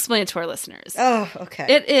 let's explain it to our listeners. Oh, okay.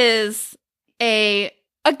 It is a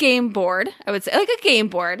game board, I would say, like a game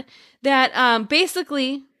board that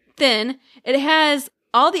basically thin. It has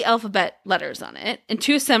all the alphabet letters on it in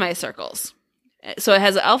 2 semicircles. So it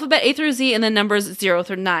has the alphabet A through Z and then numbers 0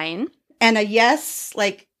 through 9. And a yes,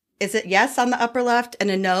 like, is it yes on the upper left and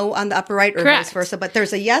a no on the upper right, or Correct. vice versa? But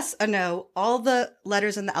there's a yes, a no, all the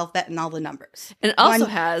letters in the alphabet and all the numbers. And it also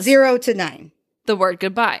has 0 to 9. the word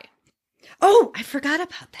goodbye. Oh, I forgot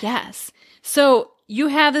about that. Yes. So you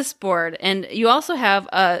have this board, and you also have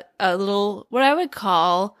a little, what I would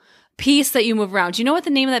call, piece that you move around. Do you know what the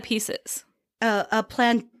name of that piece is? A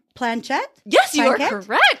planchette? Yes, you Plaquette? are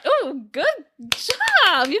correct. Oh, good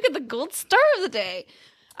job. You get the gold star of the day.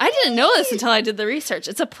 I didn't know this until I did the research.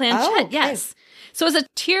 It's a planchette, Oh, okay. yes. So it's a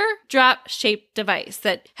teardrop-shaped device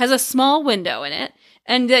that has a small window in it,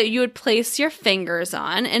 and that you would place your fingers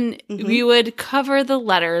on, and you would cover the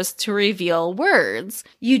letters to reveal words.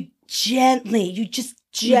 You just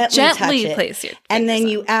gently touch it. place your And then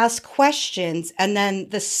fingers you on. ask questions, and then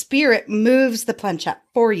the spirit moves the planchette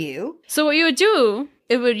for you. So what you would do,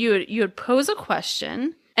 you would pose a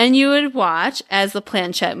question, and you would watch as the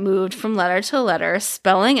planchette moved from letter to letter,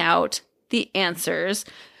 spelling out the answers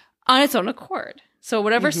on its own accord. So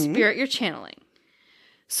whatever spirit you're channeling.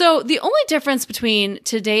 So the only difference between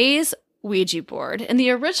today's Ouija board and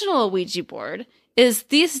the original Ouija board is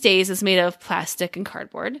these days is made of plastic and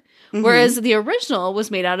cardboard, whereas the original was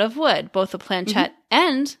made out of wood, both the planchette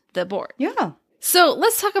and the board. Yeah. So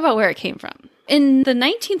let's talk about where it came from. In the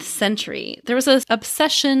 19th century, there was an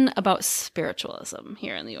obsession about spiritualism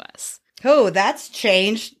here in the U.S. Oh, that's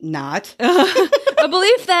changed. Not. A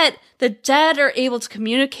belief that the dead are able to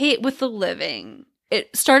communicate with the living.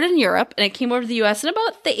 It started in Europe, and it came over to the U.S. in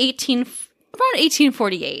about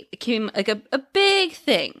 1848. It came like a big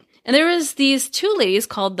thing. And there was these 2 ladies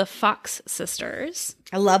called the Fox sisters.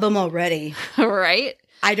 I love them already. Right?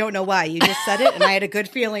 I don't know why. You just said it, and I had a good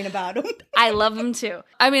feeling about them. I love them too.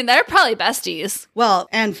 I mean, they're probably besties. Well,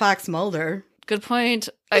 and Fox Mulder. Good point.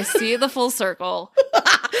 I see the full circle.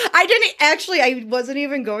 I wasn't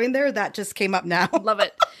even going there. That just came up now. Love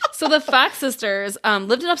it. So the Fox sisters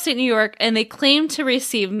lived in upstate New York, and they claimed to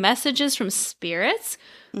receive messages from spirits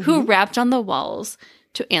who rapped on the walls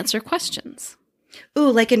to answer questions.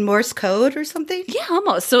 Ooh, like in Morse code or something? Yeah,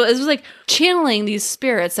 almost. So it was like channeling these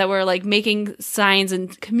spirits that were like making signs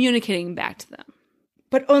and communicating back to them.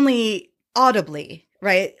 But only audibly,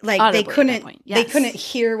 right? Like Audibly they at that couldn't point, they yes. couldn't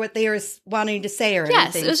hear what they were wanting to say or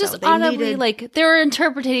Yes, anything. it was so just they audibly needed- like they were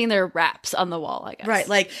interpreting their raps on the wall, I guess. Right,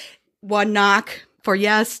 like 1 knock for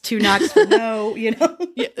yes, 2 knocks for no, you know?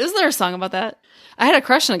 Yeah, isn't there a song about that? I had a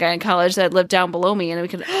crush on a guy in college that lived down below me, and we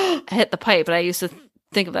could hit the pipe, and I used to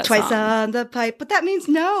think of that Twice song. on the pipe, but that means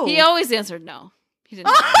no. He always answered no. He didn't.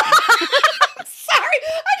 Sorry, I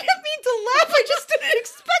didn't mean to laugh. I just didn't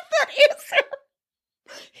expect that answer.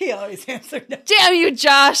 He always answered no. Damn you,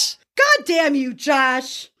 Josh! God damn you,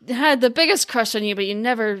 Josh. Had the biggest crush on you, but you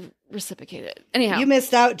never reciprocated. Anyhow. You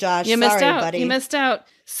missed out, Josh. You missed Sorry, out. buddy. You missed out.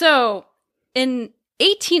 So, in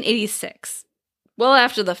 1886, well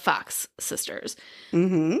after the Fox sisters,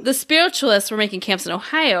 the spiritualists were making camps in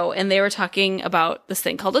Ohio, and they were talking about this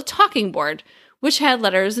thing called a talking board, which had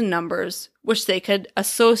letters and numbers which they could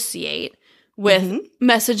associate with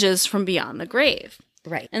messages from beyond the grave.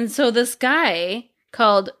 Right. And so this guy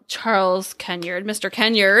called Charles Kenyard, Mr.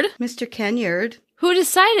 Kenyard, Mr. Kenyard. who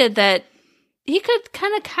decided that he could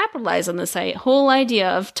kind of capitalize on this whole idea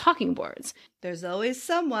of talking boards. There's always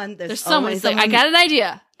someone. There's someone. He's like, I got an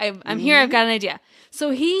idea. I'm here. I've got an idea.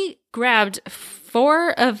 So he grabbed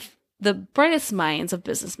 4 of the brightest minds of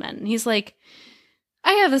businessmen. And he's like,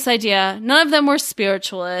 I have this idea. None of them were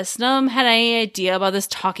spiritualists. None of them had any idea about this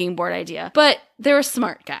talking board idea. But they were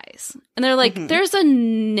smart guys. And they're like, there's a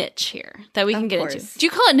niche here that we can get into. Do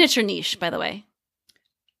you call it niche or niche, by the way?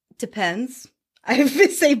 Depends. I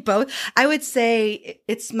would say both. I would say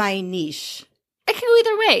it's my niche. I can go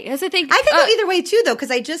either way. Because I think I can go either way too, though, because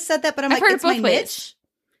I just said that, but I'm I've like, heard it's it my both ways. niche.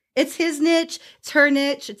 It's his niche. It's her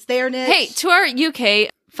niche. It's their niche. Hey, to our UK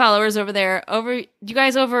followers over there, you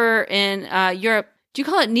guys over in Europe, do you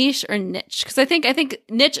call it niche or niche? Because I think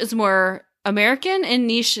niche is more American and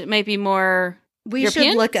niche might be more we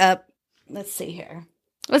European? should look up. Let's see here.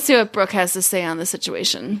 Let's see what Brooke has to say on the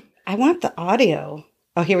situation. I want the audio.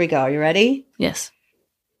 Oh, here we go. Are you ready? Yes.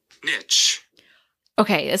 Niche.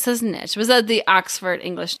 Okay, it says niche. Was that the Oxford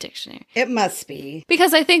English Dictionary? It must be.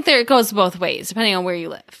 Because I think it goes both ways, depending on where you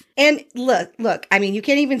live. And look, I mean, you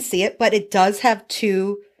can't even see it, but it does have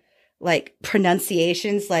two, like,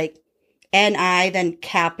 pronunciations, like N-I, then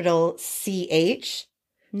capital C-H.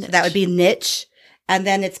 So that would be niche. And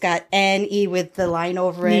then it's got N-E with the line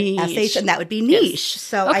over it, Niche. S-H, and that would be niche. Yes.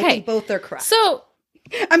 So Okay. I think both are correct. So,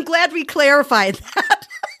 I'm glad we clarified that.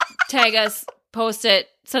 tag us, post it,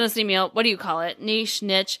 send us an email. What do you call it?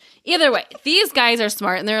 Niche. Either way, these guys are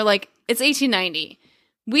smart, and they're like, it's 1890.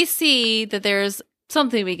 We see that there's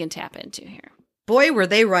something we can tap into here. Boy, were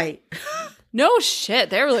they right. No shit.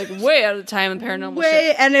 They were like way out of time in paranormal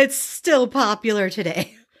shit. And it's still popular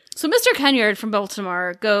today. So Mr. Kenyard from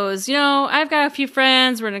Baltimore goes, I've got a few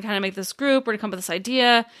friends. We're going to kind of make this group. We're going to come up with this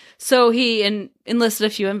idea. So he enlisted a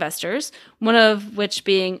few investors, one of which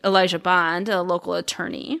being Elijah Bond, a local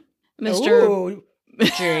attorney. Ooh,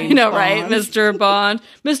 James You know, Bond. right? Mr. Bond.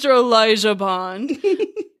 Mr. Elijah Bond.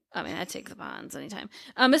 I mean, I take the Bonds anytime.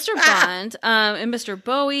 Mr. Bond and Mr.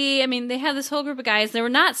 Bowie. I mean, they had this whole group of guys. They were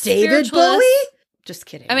not David spiritualists. Bowie? Just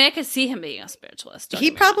kidding. I mean, I could see him being a spiritualist.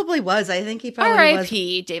 He probably was. I think he probably was.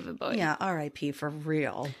 R.I.P. David Bowie. Yeah, R.I.P. for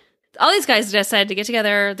real. All these guys decided to get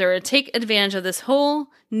together. They were to take advantage of this whole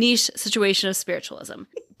niche situation of spiritualism.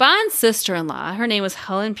 Bond's sister-in-law, her name was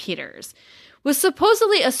Helen Peters, was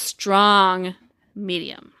supposedly a strong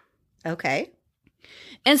medium. Okay.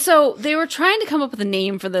 And so they were trying to come up with a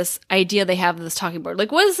name for this idea they have of this talking board.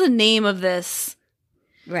 Like, what is the name of this?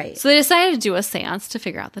 Right. So they decided to do a seance to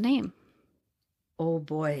figure out the name. Oh,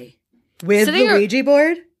 boy. With So the Ouija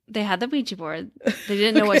board? They had the Ouija board. They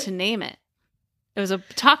didn't know what to name it. It was a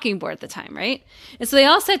talking board at the time, right? And so they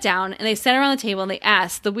all sat down and they sat around the table and they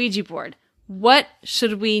asked the Ouija board, what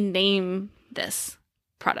should we name this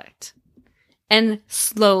product? And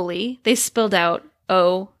slowly they spilled out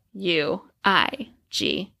O-U-I-G-A.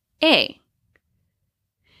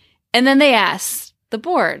 And then they asked the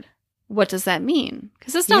board, what does that mean?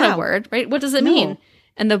 Because it's not a word, right? What does it mean?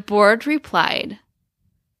 And the board replied,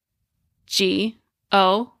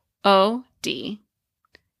 G-O-O-D-L-U-C-K.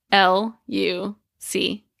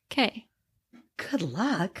 Good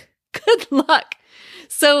luck. Good luck.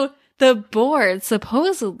 So the board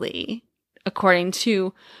supposedly, according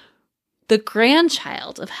to the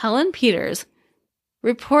grandchild of Helen Peters,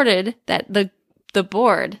 reported that the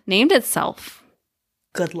board named itself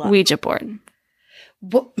Good luck. Ouija board.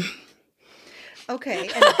 Okay.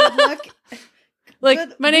 And good luck.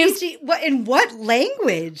 Like, my name's What, in what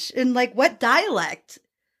language? In, like, what dialect?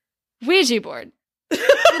 Ouija board. Good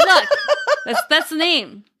luck. That's the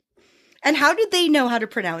name. And how did they know how to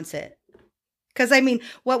pronounce it? Because, I mean,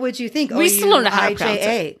 what would you think? We still don't know how to pronounce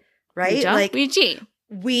O-U-I-J-A, right? Ouija? Like, Ouija.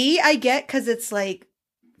 I get, because it's, like,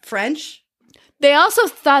 French. They also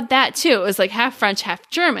thought that too. It was like half French, half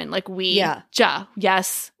German. Like Yeah. ja,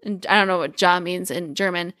 yes. And I don't know what ja means in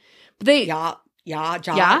German. But they Ja.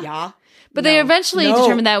 But they eventually No.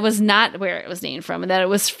 determined that was not where it was named from, and that it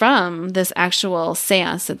was from this actual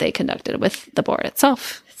seance that they conducted with the board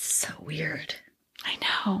itself. It's so weird. I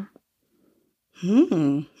know.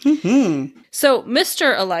 Mm-hmm. So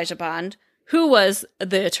Mr. Elijah Bond, who was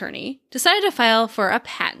the attorney, decided to file for a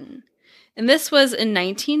patent. And this was in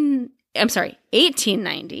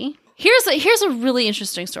 1890. Here's a really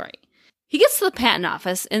interesting story. He gets to the patent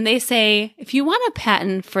office and they say, if you want a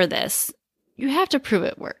patent for this, you have to prove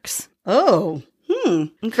it works. Oh.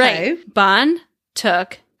 Okay. Right. Bond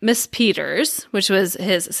took Miss Peters, which was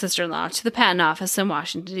his sister-in-law, to the patent office in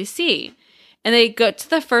Washington, D.C. And they go to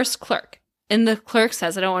the first clerk. And the clerk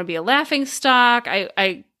says, I don't want to be a laughing stock.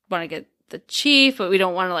 I want to get the chief, but we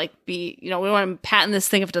don't want to we don't want to patent this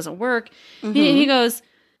thing if it doesn't work. Mm-hmm. He goes,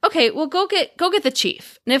 okay, well, go get the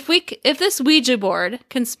chief. And if this Ouija board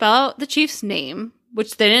can spell out the chief's name,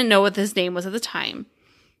 which they didn't know what his name was at the time,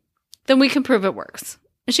 then we can prove it works.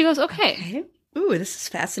 And she goes, okay. Ooh, this is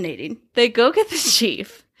fascinating. They go get the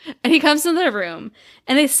chief, and he comes into the room,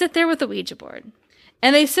 and they sit there with the Ouija board.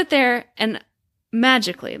 And they sit there, and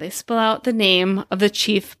magically, they spell out the name of the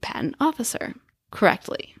chief patent officer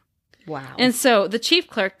correctly. Wow. And so the chief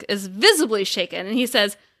clerk is visibly shaken, and he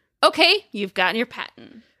says, okay, you've gotten your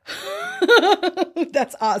patent.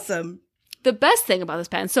 That's awesome. The best thing about this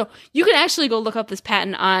patent, so you can actually go look up this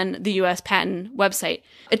patent on the U.S. patent website.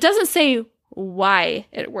 It doesn't say why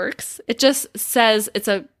it works. It just says it's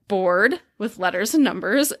a board with letters and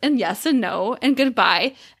numbers and yes and no and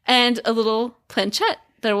goodbye and a little planchette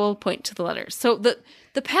that will point to the letters. So the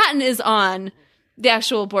patent is on the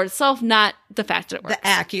actual board itself, not the fact that it works. The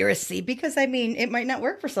accuracy, because I mean, it might not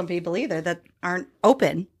work for some people either that aren't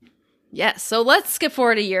open. Yes. So let's skip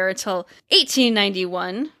forward a year until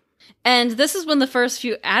 1891. And this is when the first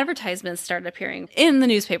few advertisements started appearing in the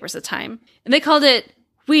newspapers at the time. And they called it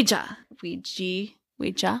Ouija.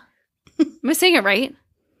 Ouija? Am I saying it right?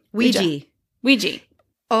 Ouija. Ouija.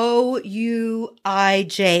 Ouija,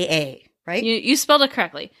 right? You spelled it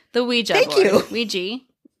correctly. The Ouija Thank board. you. Ouija.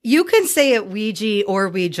 You can say it Ouija or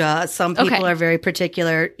Ouija. Some people Okay. are very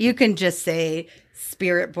particular. You can just say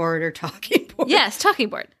spirit board or talking board. Yes, talking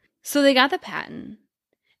board. So they got the patent.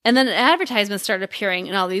 And then advertisements started appearing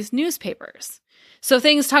in all these newspapers. So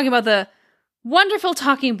things talking about the wonderful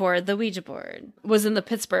talking board, the Ouija board, was in the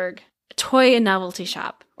Pittsburgh toy and novelty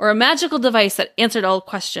shop, or a magical device that answered all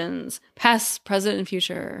questions, past, present, and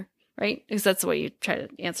future, right? Because that's the way you try to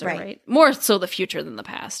answer, right? More so the future than the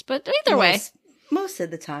past, but either way. Most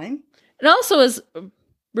of the time. It also was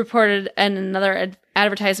reported in another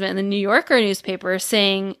advertisement in the New Yorker newspaper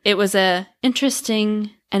saying it was a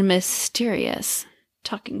interesting and mysterious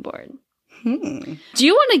talking board. Do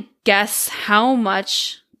you want to guess how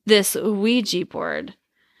much this Ouija board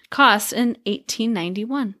cost in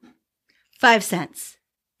 1891? 5 cents.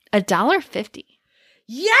 $1.50.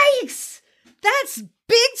 Yikes! That's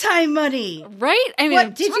big time money. Right? I mean,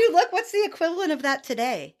 What did you look? What's the equivalent of that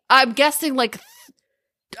today? I'm guessing like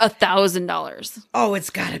 $1,000. Oh, it's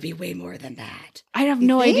got to be way more than that. I have You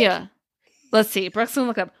no think? idea. Let's see. Brooke's gonna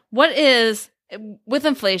look up. What is, with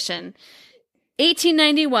inflation,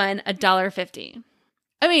 1891, $1.50?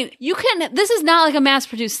 I mean, this is not like a mass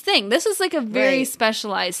produced thing. This is like a very Right.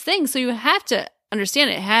 specialized thing. So you have to understand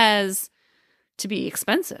it has to be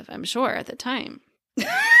expensive, I'm sure, at the time.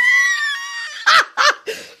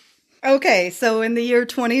 Okay, so in the year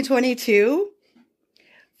 2022,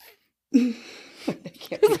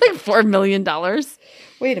 It's like $4 million.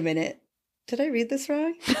 wait a minute. Did I read this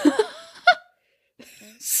wrong?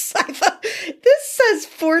 I thought, this says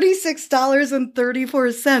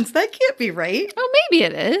 $46.34. That can't be right. Oh, maybe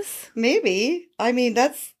it is. Maybe. I mean,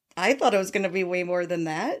 I thought it was going to be way more than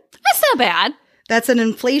that. That's not bad. That's an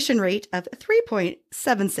inflation rate of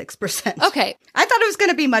 3.76%. Okay. I thought it was going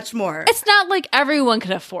to be much more. It's not like everyone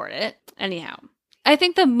could afford it. Anyhow, I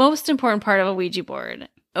think the most important part of a Ouija board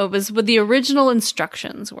was what the original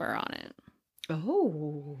instructions were on it.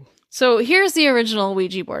 Oh. So here's the original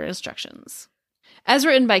Ouija board instructions. As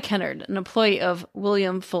written by Kennard, an employee of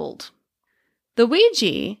William Fuld. The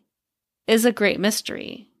Ouija is a great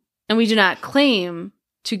mystery, and we do not claim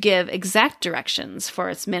to give exact directions for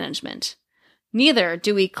its management. Neither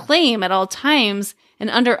do we claim at all times and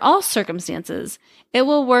under all circumstances it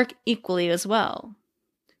will work equally as well.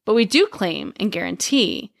 But we do claim and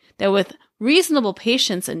guarantee that with reasonable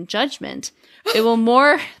patience and judgment, it will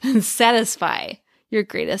more than satisfy your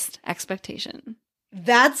greatest expectation.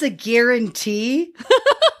 That's a guarantee.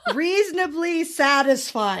 Reasonably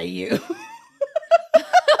satisfy you.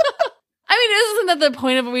 I mean, isn't that the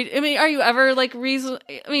point of a Ouija? I mean, are you ever like if you're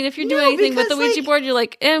doing No, anything with the because, Ouija board, you're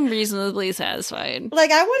like, I'm reasonably satisfied.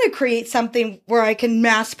 Like, I want to create something where I can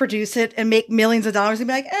mass produce it and make millions of dollars and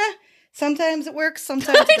be like, sometimes it works,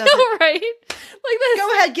 sometimes it I doesn't. know, right? Like this.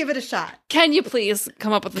 Go ahead, give it a shot. Can you please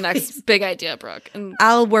come up with the next big idea, Brooke? And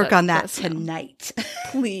I'll work on that let us know. tonight.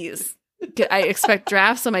 Please. I expect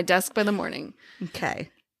drafts on my desk by the morning. Okay.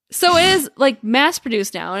 So it is like mass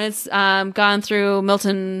produced now, and it's gone through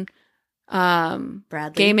Milton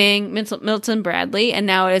Bradley. Gaming, Milton Bradley, and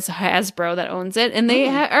now it's Hasbro that owns it, and they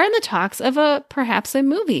are in the talks of perhaps a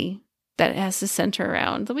movie that has to center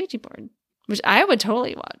around the Ouija board, which I would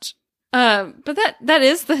totally watch. But that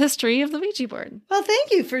is the history of the Ouija board. Well,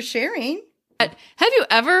 thank you for sharing. Have you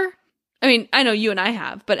ever? I mean, I know you and I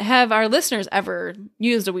have, but have our listeners ever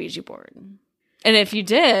used a Ouija board? And if you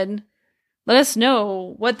did, let us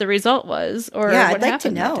know what the result was, or Yeah, what I'd like to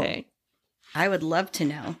happened that know. day. I would love to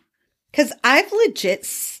know. Because I've legit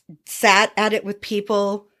sat at it with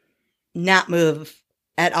people, not move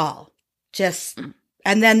at all. Just,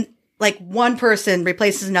 and then like one person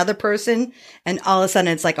replaces another person, and all of a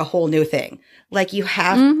sudden it's like a whole new thing. Like you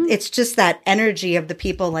have, it's just that energy of the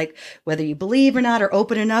people, like whether you believe or not or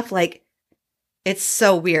open enough, like it's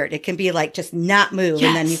so weird. It can be like just not move,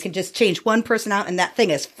 and then you can just change one person out and that thing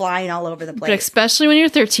is flying all over the But place. especially when you're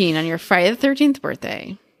 13 on your Friday the 13th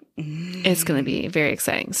birthday, it's going to be very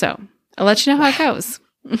exciting. So I'll let you know how it goes.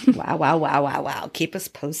 Wow. Keep us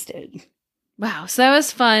posted. Wow. So that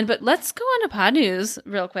was fun. But let's go on to pod news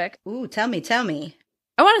real quick. Ooh, tell me.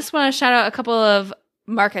 I want to shout out a couple of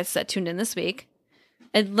markets that tuned in this week.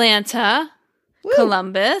 Atlanta, Woo.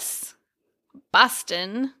 Columbus,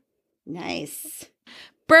 Boston, Nice.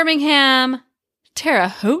 Birmingham, Terre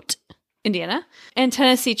Haute, Indiana, and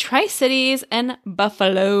Tennessee Tri-Cities, and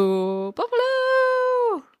Buffalo.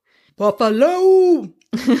 Buffalo!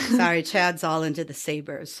 Sorry, Chad's all into the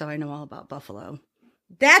Sabres, so I know all about Buffalo.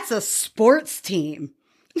 That's a sports team.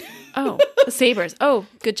 Oh, the Sabres. Oh,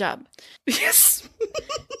 good job. Yes.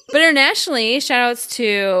 But internationally, shout outs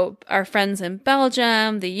to our friends in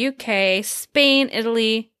Belgium, the UK, Spain,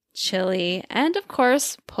 Italy, Chile, and of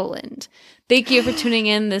course, Poland. Thank you for tuning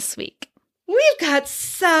in this week. We've got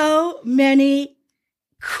so many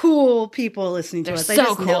cool people listening to us. They're I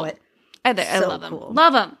just so know cool. it. I So love them. cool.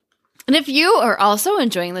 Love them. And if you are also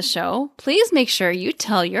enjoying the show, please make sure you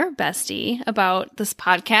tell your bestie about this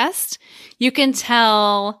podcast. You can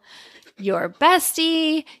tell your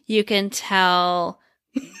bestie. You can tell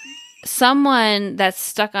someone that's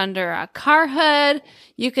stuck under a car hood.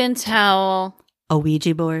 You can tell... A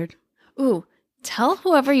Ouija board. Ooh, tell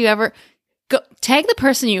whoever you ever... Tag the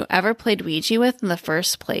person you ever played Ouija with in the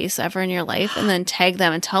first place ever in your life, and then tag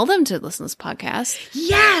them and tell them to listen to this podcast.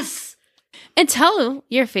 Yes! And tell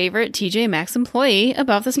your favorite TJ Maxx employee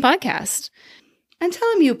about this podcast. And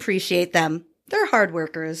tell them you appreciate them. They're hard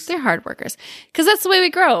workers. They're hard workers. Because that's the way we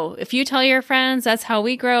grow. If you tell your friends, that's how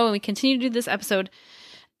we grow. And we continue to do this episode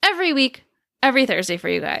every week, every Thursday for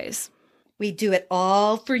you guys. We do it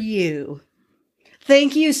all for you.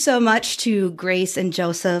 Thank you so much to Grace and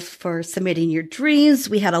Joseph for submitting your dreams.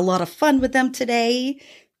 We had a lot of fun with them today.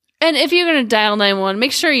 And if you're going to dial 911,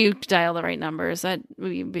 make sure you dial the right numbers. That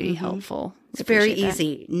would be helpful. It's very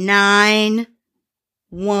easy.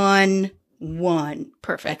 911.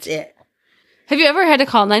 Perfect. That's it. Have you ever had to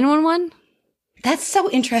call 911? That's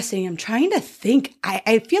so interesting. I'm trying to think.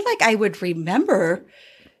 I feel like I would remember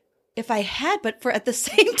if I had, but at the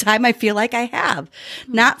same time, I feel like I have.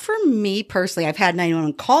 Not for me personally. I've had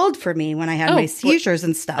 911 called for me when I had my seizures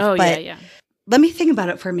and stuff. Oh, but yeah. let me think about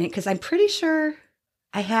it for a minute, because I'm pretty sure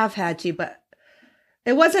I have had to, but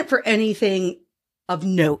it wasn't for anything of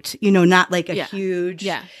note, not like a huge.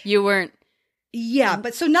 Yeah, you weren't. Yeah,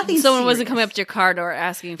 but so nothing. Someone serious. wasn't coming up to your car door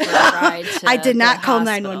asking for a ride. I did not the call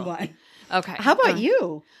hospital. 911. Okay. How about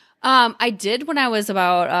you? I did when I was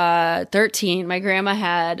about 13. My grandma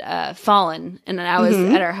had fallen, and I was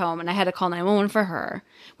at her home, and I had to call 911 for her,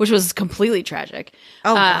 which was completely tragic.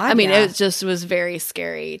 Oh, God, I mean, yeah. it just was very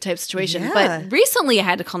scary type situation. Yeah. But recently, I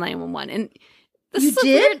had to call 911, and this is a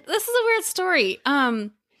weird story.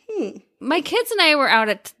 My kids and I were out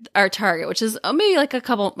at our Target, which is maybe like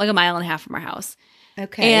a mile and a half from our house.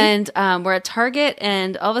 Okay. And we're at Target,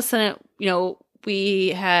 and all of a sudden, we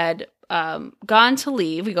had gone to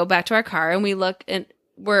leave. We go back to our car, and we look, and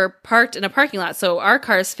we're parked in a parking lot. So our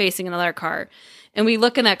car is facing another car. And we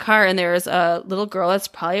look in that car, and there's a little girl that's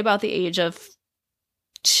probably about the age of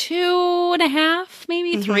 2.5,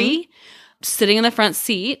 maybe 3, sitting in the front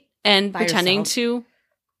seat and pretending herself. to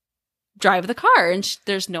drive the car, and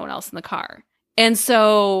there's no one else in the car. And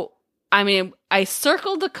so, I mean, I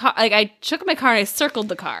circled the car. Like, I took my car and I circled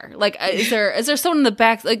the car. Like, is there someone in the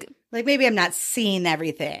back? Like maybe I'm not seeing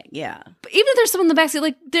everything. Yeah. But even if there's someone in the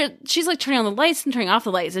backseat, she's like turning on the lights and turning off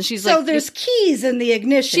the lights, and she's like, so there's keys in the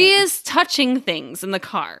ignition. she is touching things in the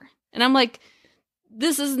car, and I'm like,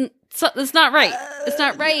 it's not right. It's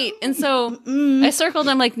not right. And so I circled.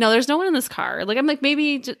 And I'm like, no, there's no one in this car. Like, I'm like,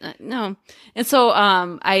 maybe no. And so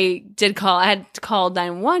I did call. I had to call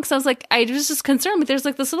 911 because I was like, I was just concerned. Like, there's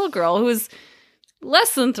like this little girl who is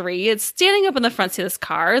less than 3. It's standing up in the front seat of this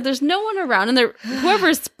car. There's no one around, and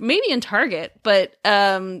whoever's maybe in Target, but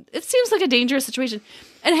it seems like a dangerous situation.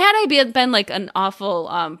 And had I been like an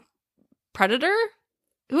awful predator,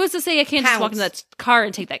 who is to say I can't just walk into that car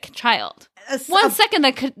and take that child? 1 second,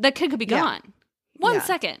 that kid could be gone. 1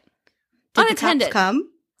 second, Did unattended. The cops come?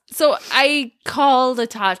 So I called to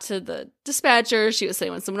talk to the dispatcher. She was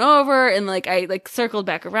saying when someone over, and like I like circled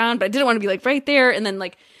back around, but I didn't want to be like right there. And then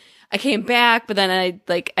like I came back, but then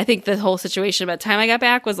I think the whole situation by the time I got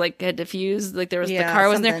back was like had diffused. Like the car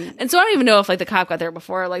wasn't there, and so I don't even know if like the cop got there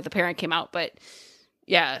before like the parent came out. But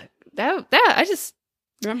yeah, that I just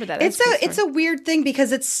remember that. It's a weird thing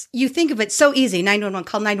because you think of it so easy, 911,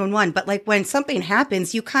 call 911, but like when something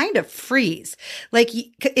happens, you kind of freeze. Like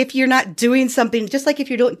if you're not doing something, just like if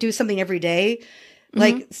you don't do something every day,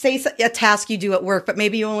 like say a task you do at work, but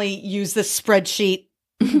maybe you only use this spreadsheet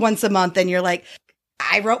once a month, and you're like,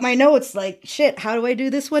 I wrote my notes, like, shit, how do I do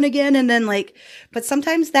this one again? And then like, but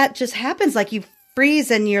sometimes that just happens. Like you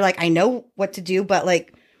freeze and you're like, I know what to do, but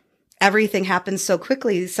like everything happens so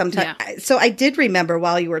quickly sometimes. Yeah. So I did remember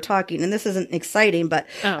while you were talking, and this isn't exciting, but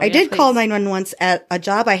I did call 911 at a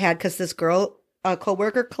job I had because this girl a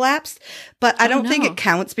coworker collapsed, but I don't think it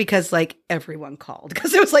counts because like everyone called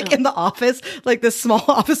because it was like in the office, like this small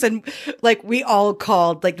office, and like we all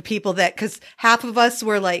called like the people that because half of us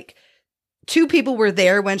were like 2 people were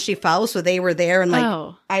there when she fell, so they were there, and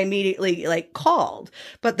like I immediately like called,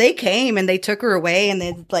 but they came and they took her away and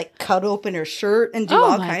they like cut open her shirt and do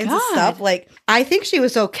all kinds of stuff. Like I think she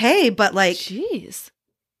was okay, but like, jeez.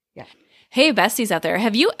 Yeah. Hey, besties out there,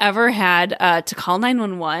 have you ever had to call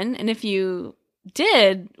 911? And if you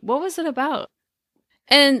did, what was it about?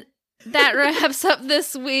 And that wraps up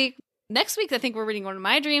this week. Next week, I think we're reading one of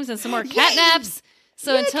my dreams and some more catnaps.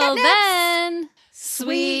 So until then,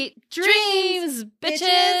 sweet dreams,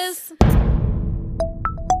 bitches.